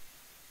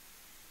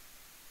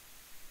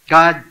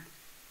 God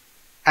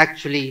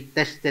actually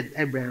tested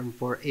Abraham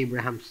for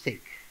Abraham's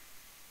sake.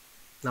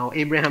 Now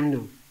Abraham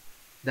knew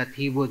that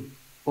he would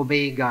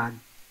obey God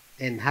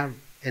and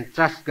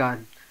trust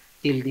God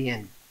till the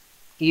end,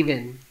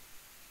 even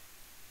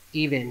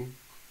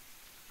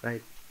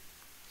right,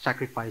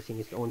 sacrificing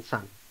his own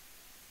son.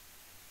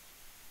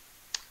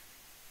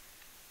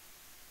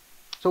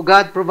 So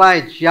God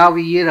provides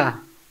Yahweh Yireh.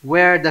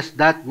 Where does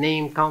that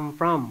name come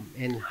from,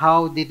 and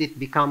how did it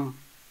become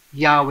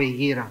Yahweh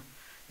Yireh?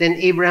 Then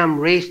Abraham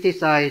raised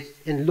his eyes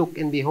and looked,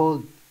 and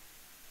behold,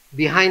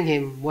 behind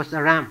him was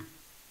a ram,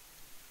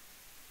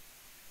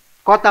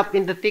 caught up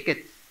in the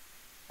thickets.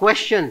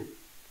 Question,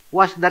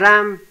 was the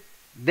ram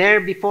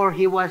there before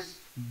he was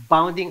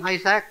bounding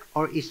Isaac,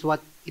 or is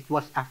what it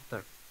was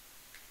after?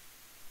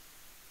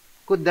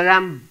 Could the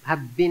ram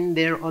have been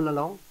there all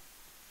along?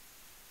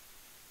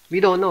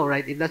 We don't know,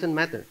 right? It doesn't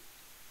matter.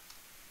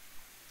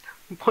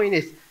 The point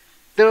is,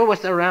 there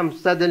was a ram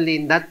suddenly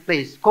in that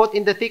place, caught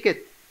in the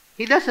thicket.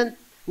 He doesn't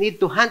need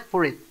to hunt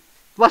for it.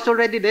 It was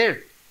already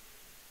there.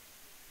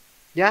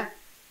 Yeah?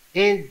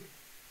 And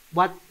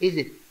what is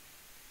it?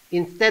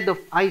 Instead of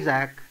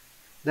Isaac,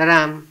 the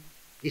ram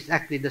is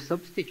actually the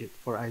substitute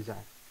for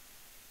Isaac.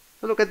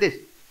 So look at this.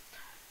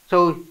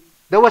 So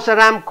there was a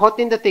ram caught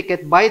in the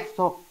thicket by its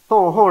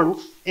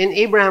horns, and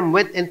Abraham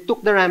went and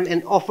took the ram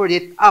and offered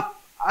it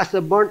up as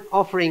a burnt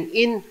offering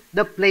in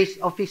the place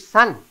of his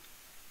son.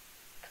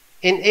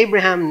 And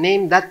Abraham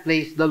named that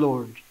place, the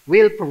Lord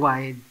will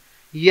provide,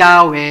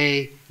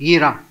 Yahweh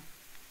Yireh.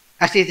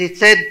 As it is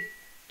said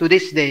to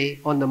this day,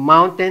 on the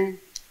mountain,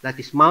 that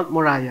is Mount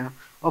Moriah,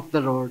 of the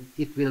Lord,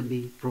 it will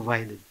be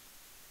provided.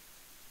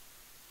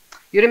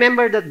 You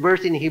remember that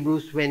verse in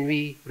Hebrews when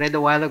we read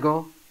a while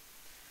ago?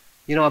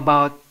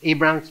 About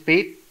Abraham's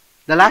faith?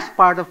 The last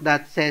part of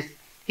that says,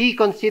 he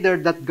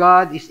considered that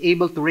God is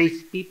able to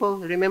raise people.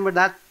 Remember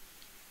that?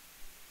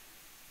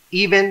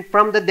 Even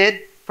from the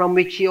dead, from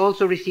which he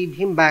also received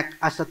him back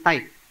as a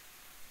type.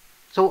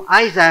 So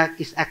Isaac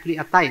is actually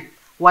a type.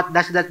 What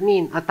does that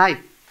mean, a type?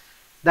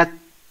 That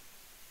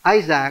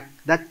Isaac,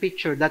 that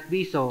picture that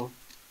we saw,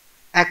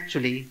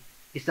 actually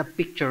is a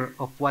picture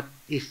of what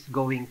is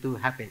going to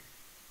happen.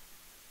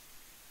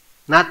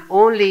 Not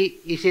only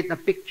is it a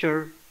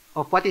picture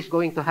of what is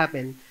going to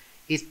happen,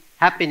 it's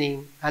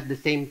happening at the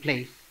same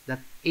place that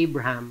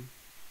Abraham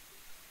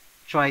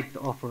tried to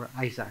offer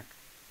Isaac.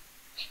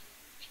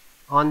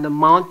 On the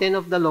mountain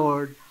of the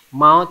Lord,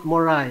 Mount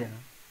Moriah,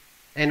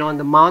 and on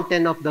the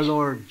mountain of the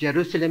Lord,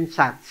 Jerusalem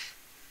sat.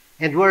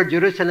 And where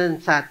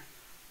Jerusalem sat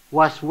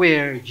was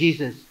where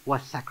Jesus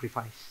was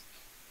sacrificed.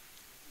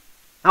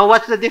 Now,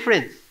 what's the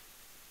difference?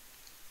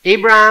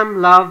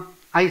 Abraham loved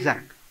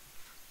Isaac.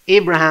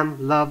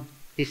 Abraham loved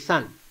his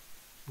son.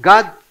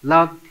 God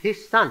loved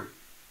his son.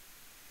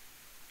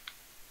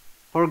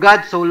 For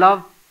God so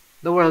loved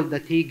the world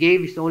that he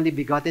gave his only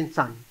begotten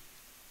son.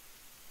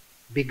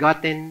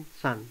 Begotten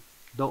son.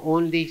 The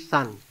only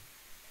son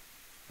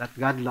that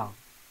God loved.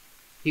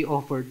 He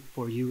offered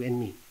for you and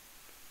me.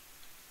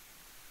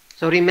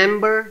 So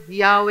remember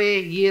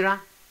Yahweh, Yireh.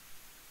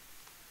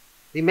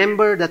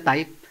 Remember the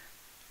type.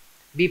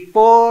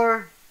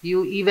 Before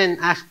you even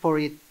ask for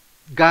it,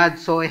 God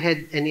saw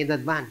ahead and in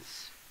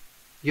advance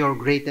your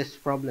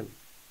greatest problem.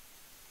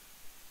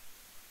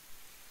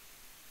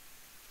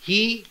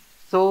 He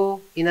saw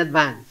in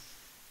advance,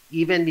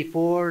 even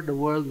before the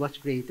world was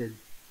created,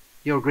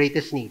 your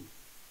greatest need.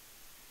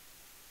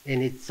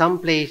 And it's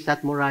someplace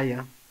at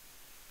Moriah,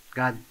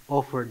 God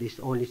offered His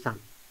only Son.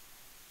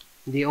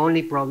 The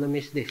only problem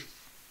is this.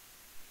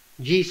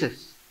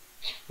 Jesus,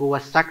 who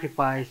was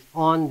sacrificed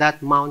on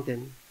that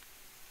mountain,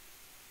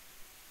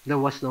 there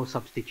was no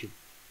substitute.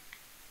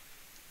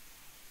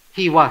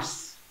 He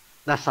was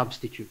the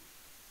substitute.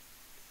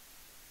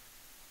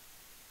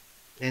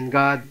 And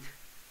God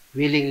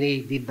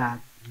willingly did that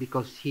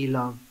because He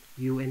loved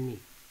you and me.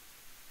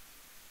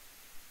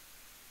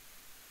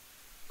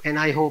 And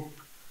I hope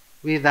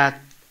with that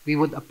we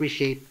would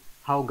appreciate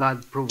how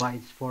God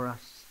provides for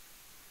us.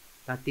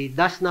 That He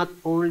does not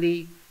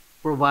only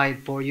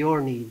provide for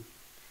your need,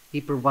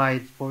 He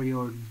provides for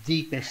your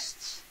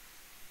deepest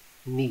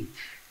need,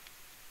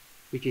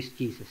 which is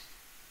Jesus.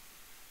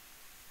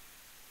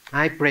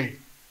 I pray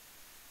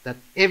that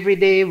every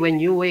day when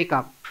you wake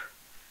up,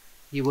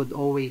 you would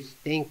always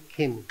thank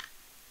Him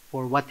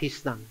for what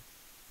He's done.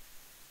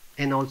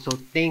 And also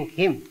thank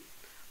Him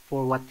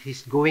for what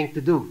He's going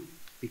to do.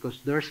 Because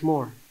there's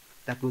more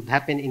that would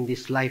happen in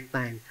this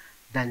lifetime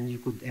than you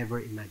could ever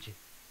imagine.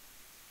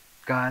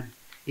 God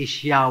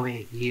is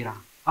Yahweh, Yireh,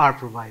 our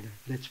provider.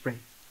 Let's pray.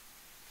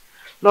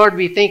 Lord,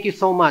 we thank you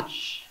so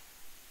much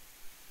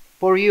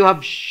for you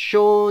have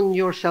shown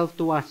yourself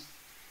to us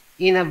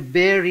in a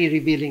very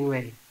revealing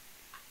way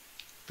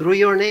through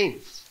your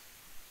names.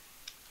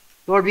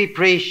 Lord, we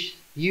praise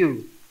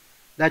you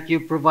that you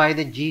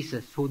provided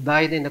Jesus who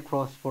died on the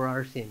cross for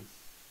our sins.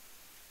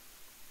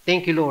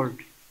 Thank you, Lord.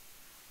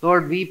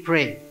 Lord, we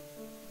pray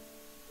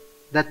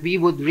that we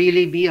would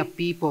really be a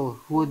people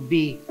who would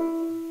be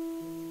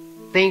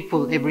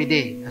thankful every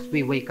day as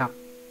we wake up.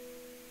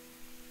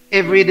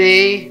 Every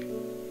day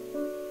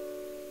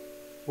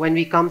when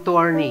we come to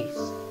our knees,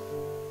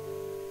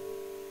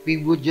 we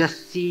would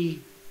just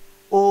see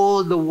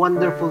all the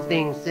wonderful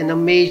things and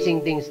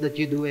amazing things that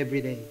you do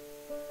every day.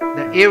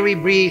 The air we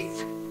breathe,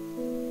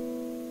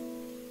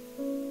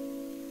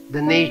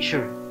 the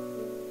nature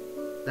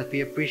that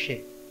we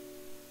appreciate,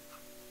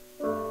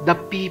 the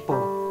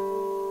people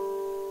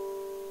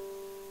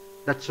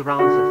that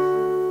surrounds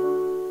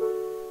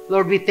us.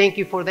 Lord, we thank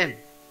you for them.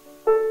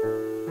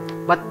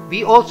 But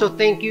we also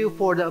thank you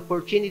for the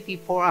opportunity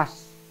for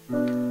us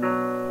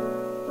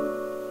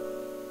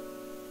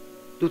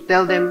to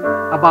tell them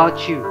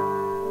about you.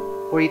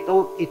 For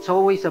it's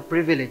always a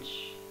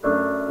privilege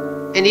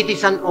and it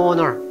is an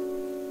honor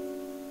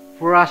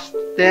for us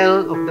to tell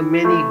of the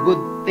many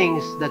good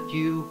things that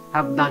you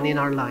have done in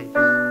our lives.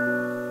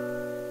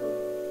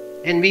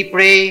 And we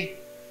pray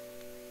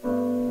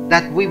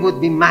that we would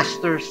be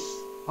masters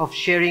of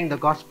sharing the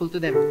gospel to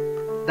them,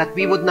 that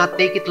we would not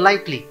take it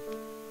lightly,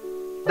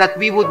 that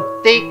we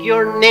would take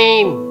your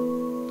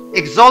name,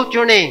 exalt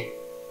your name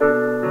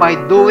by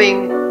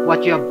doing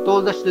what you have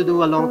told us to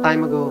do a long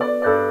time ago.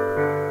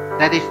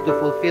 That is to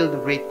fulfill the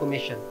Great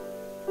Commission.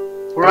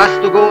 For us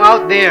to go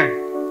out there,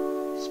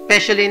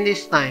 especially in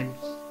these times,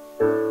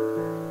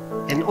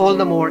 and all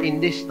the more in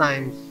these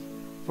times,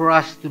 for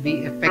us to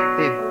be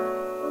effective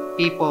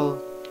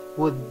people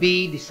would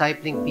be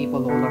discipling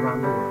people all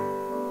around the world.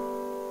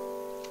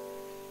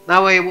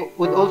 Now I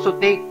would also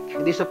take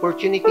this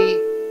opportunity,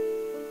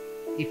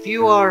 if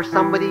you are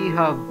somebody who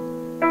have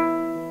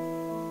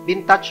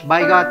been touched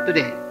by God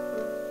today,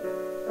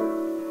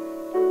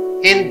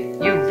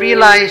 and you've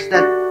realized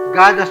that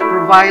God has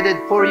provided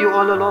for you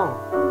all along,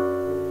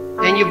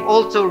 and you've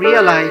also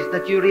realized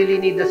that you really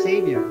need a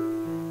Savior,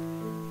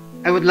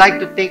 I would like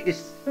to take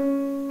this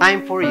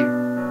time for you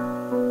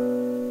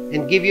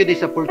and give you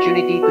this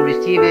opportunity to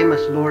receive Him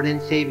as Lord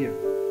and Savior.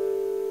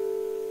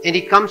 And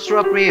it comes through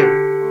a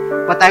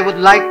prayer. But I would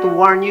like to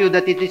warn you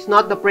that it is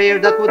not the prayer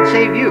that would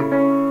save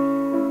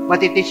you,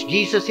 but it is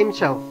Jesus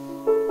Himself.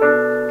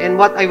 And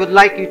what I would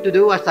like you to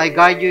do as I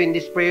guide you in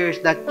this prayer is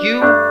that you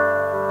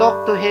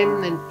talk to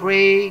Him and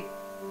pray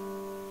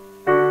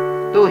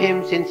to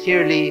Him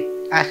sincerely,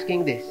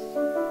 asking this.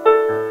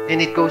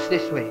 And it goes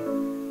this way.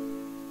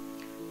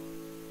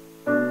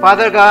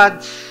 Father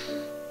God,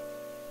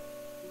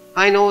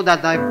 I know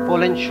that I've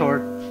fallen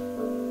short.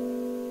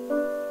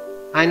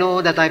 I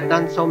know that I've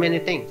done so many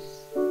things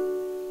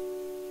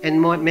and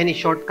many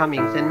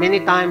shortcomings, and many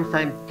times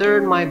I've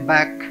turned my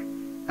back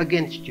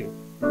against you.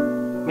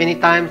 Many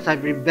times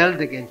I've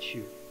rebelled against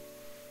you.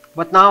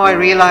 But now I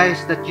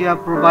realize that you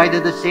have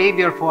provided a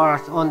Savior for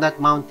us on that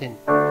mountain,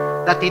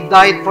 that He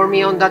died for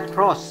me on that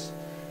cross.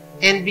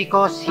 And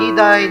because He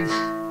died,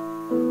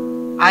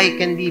 I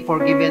can be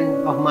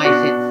forgiven of my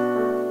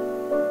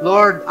sins.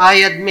 Lord,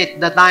 I admit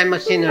that I'm a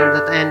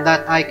sinner and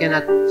that I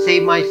cannot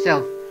save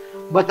myself.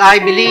 But I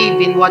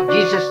believe in what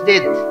Jesus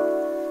did,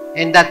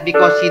 and that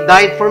because He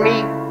died for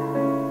me,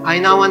 I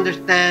now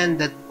understand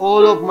that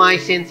all of my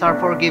sins are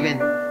forgiven.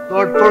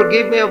 Lord,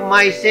 forgive me of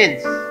my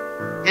sins.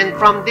 And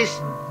from this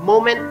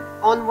moment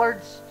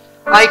onwards,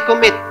 I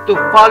commit to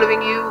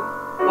following you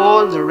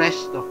all the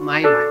rest of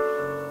my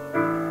life.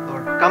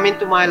 Lord, come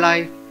into my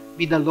life,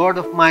 be the Lord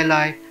of my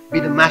life,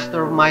 be the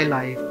master of my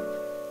life,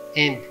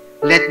 and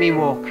let me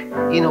walk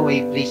in a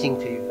way pleasing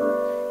to you.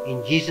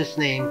 In Jesus'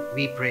 name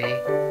we pray.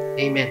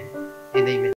 Amen and amen.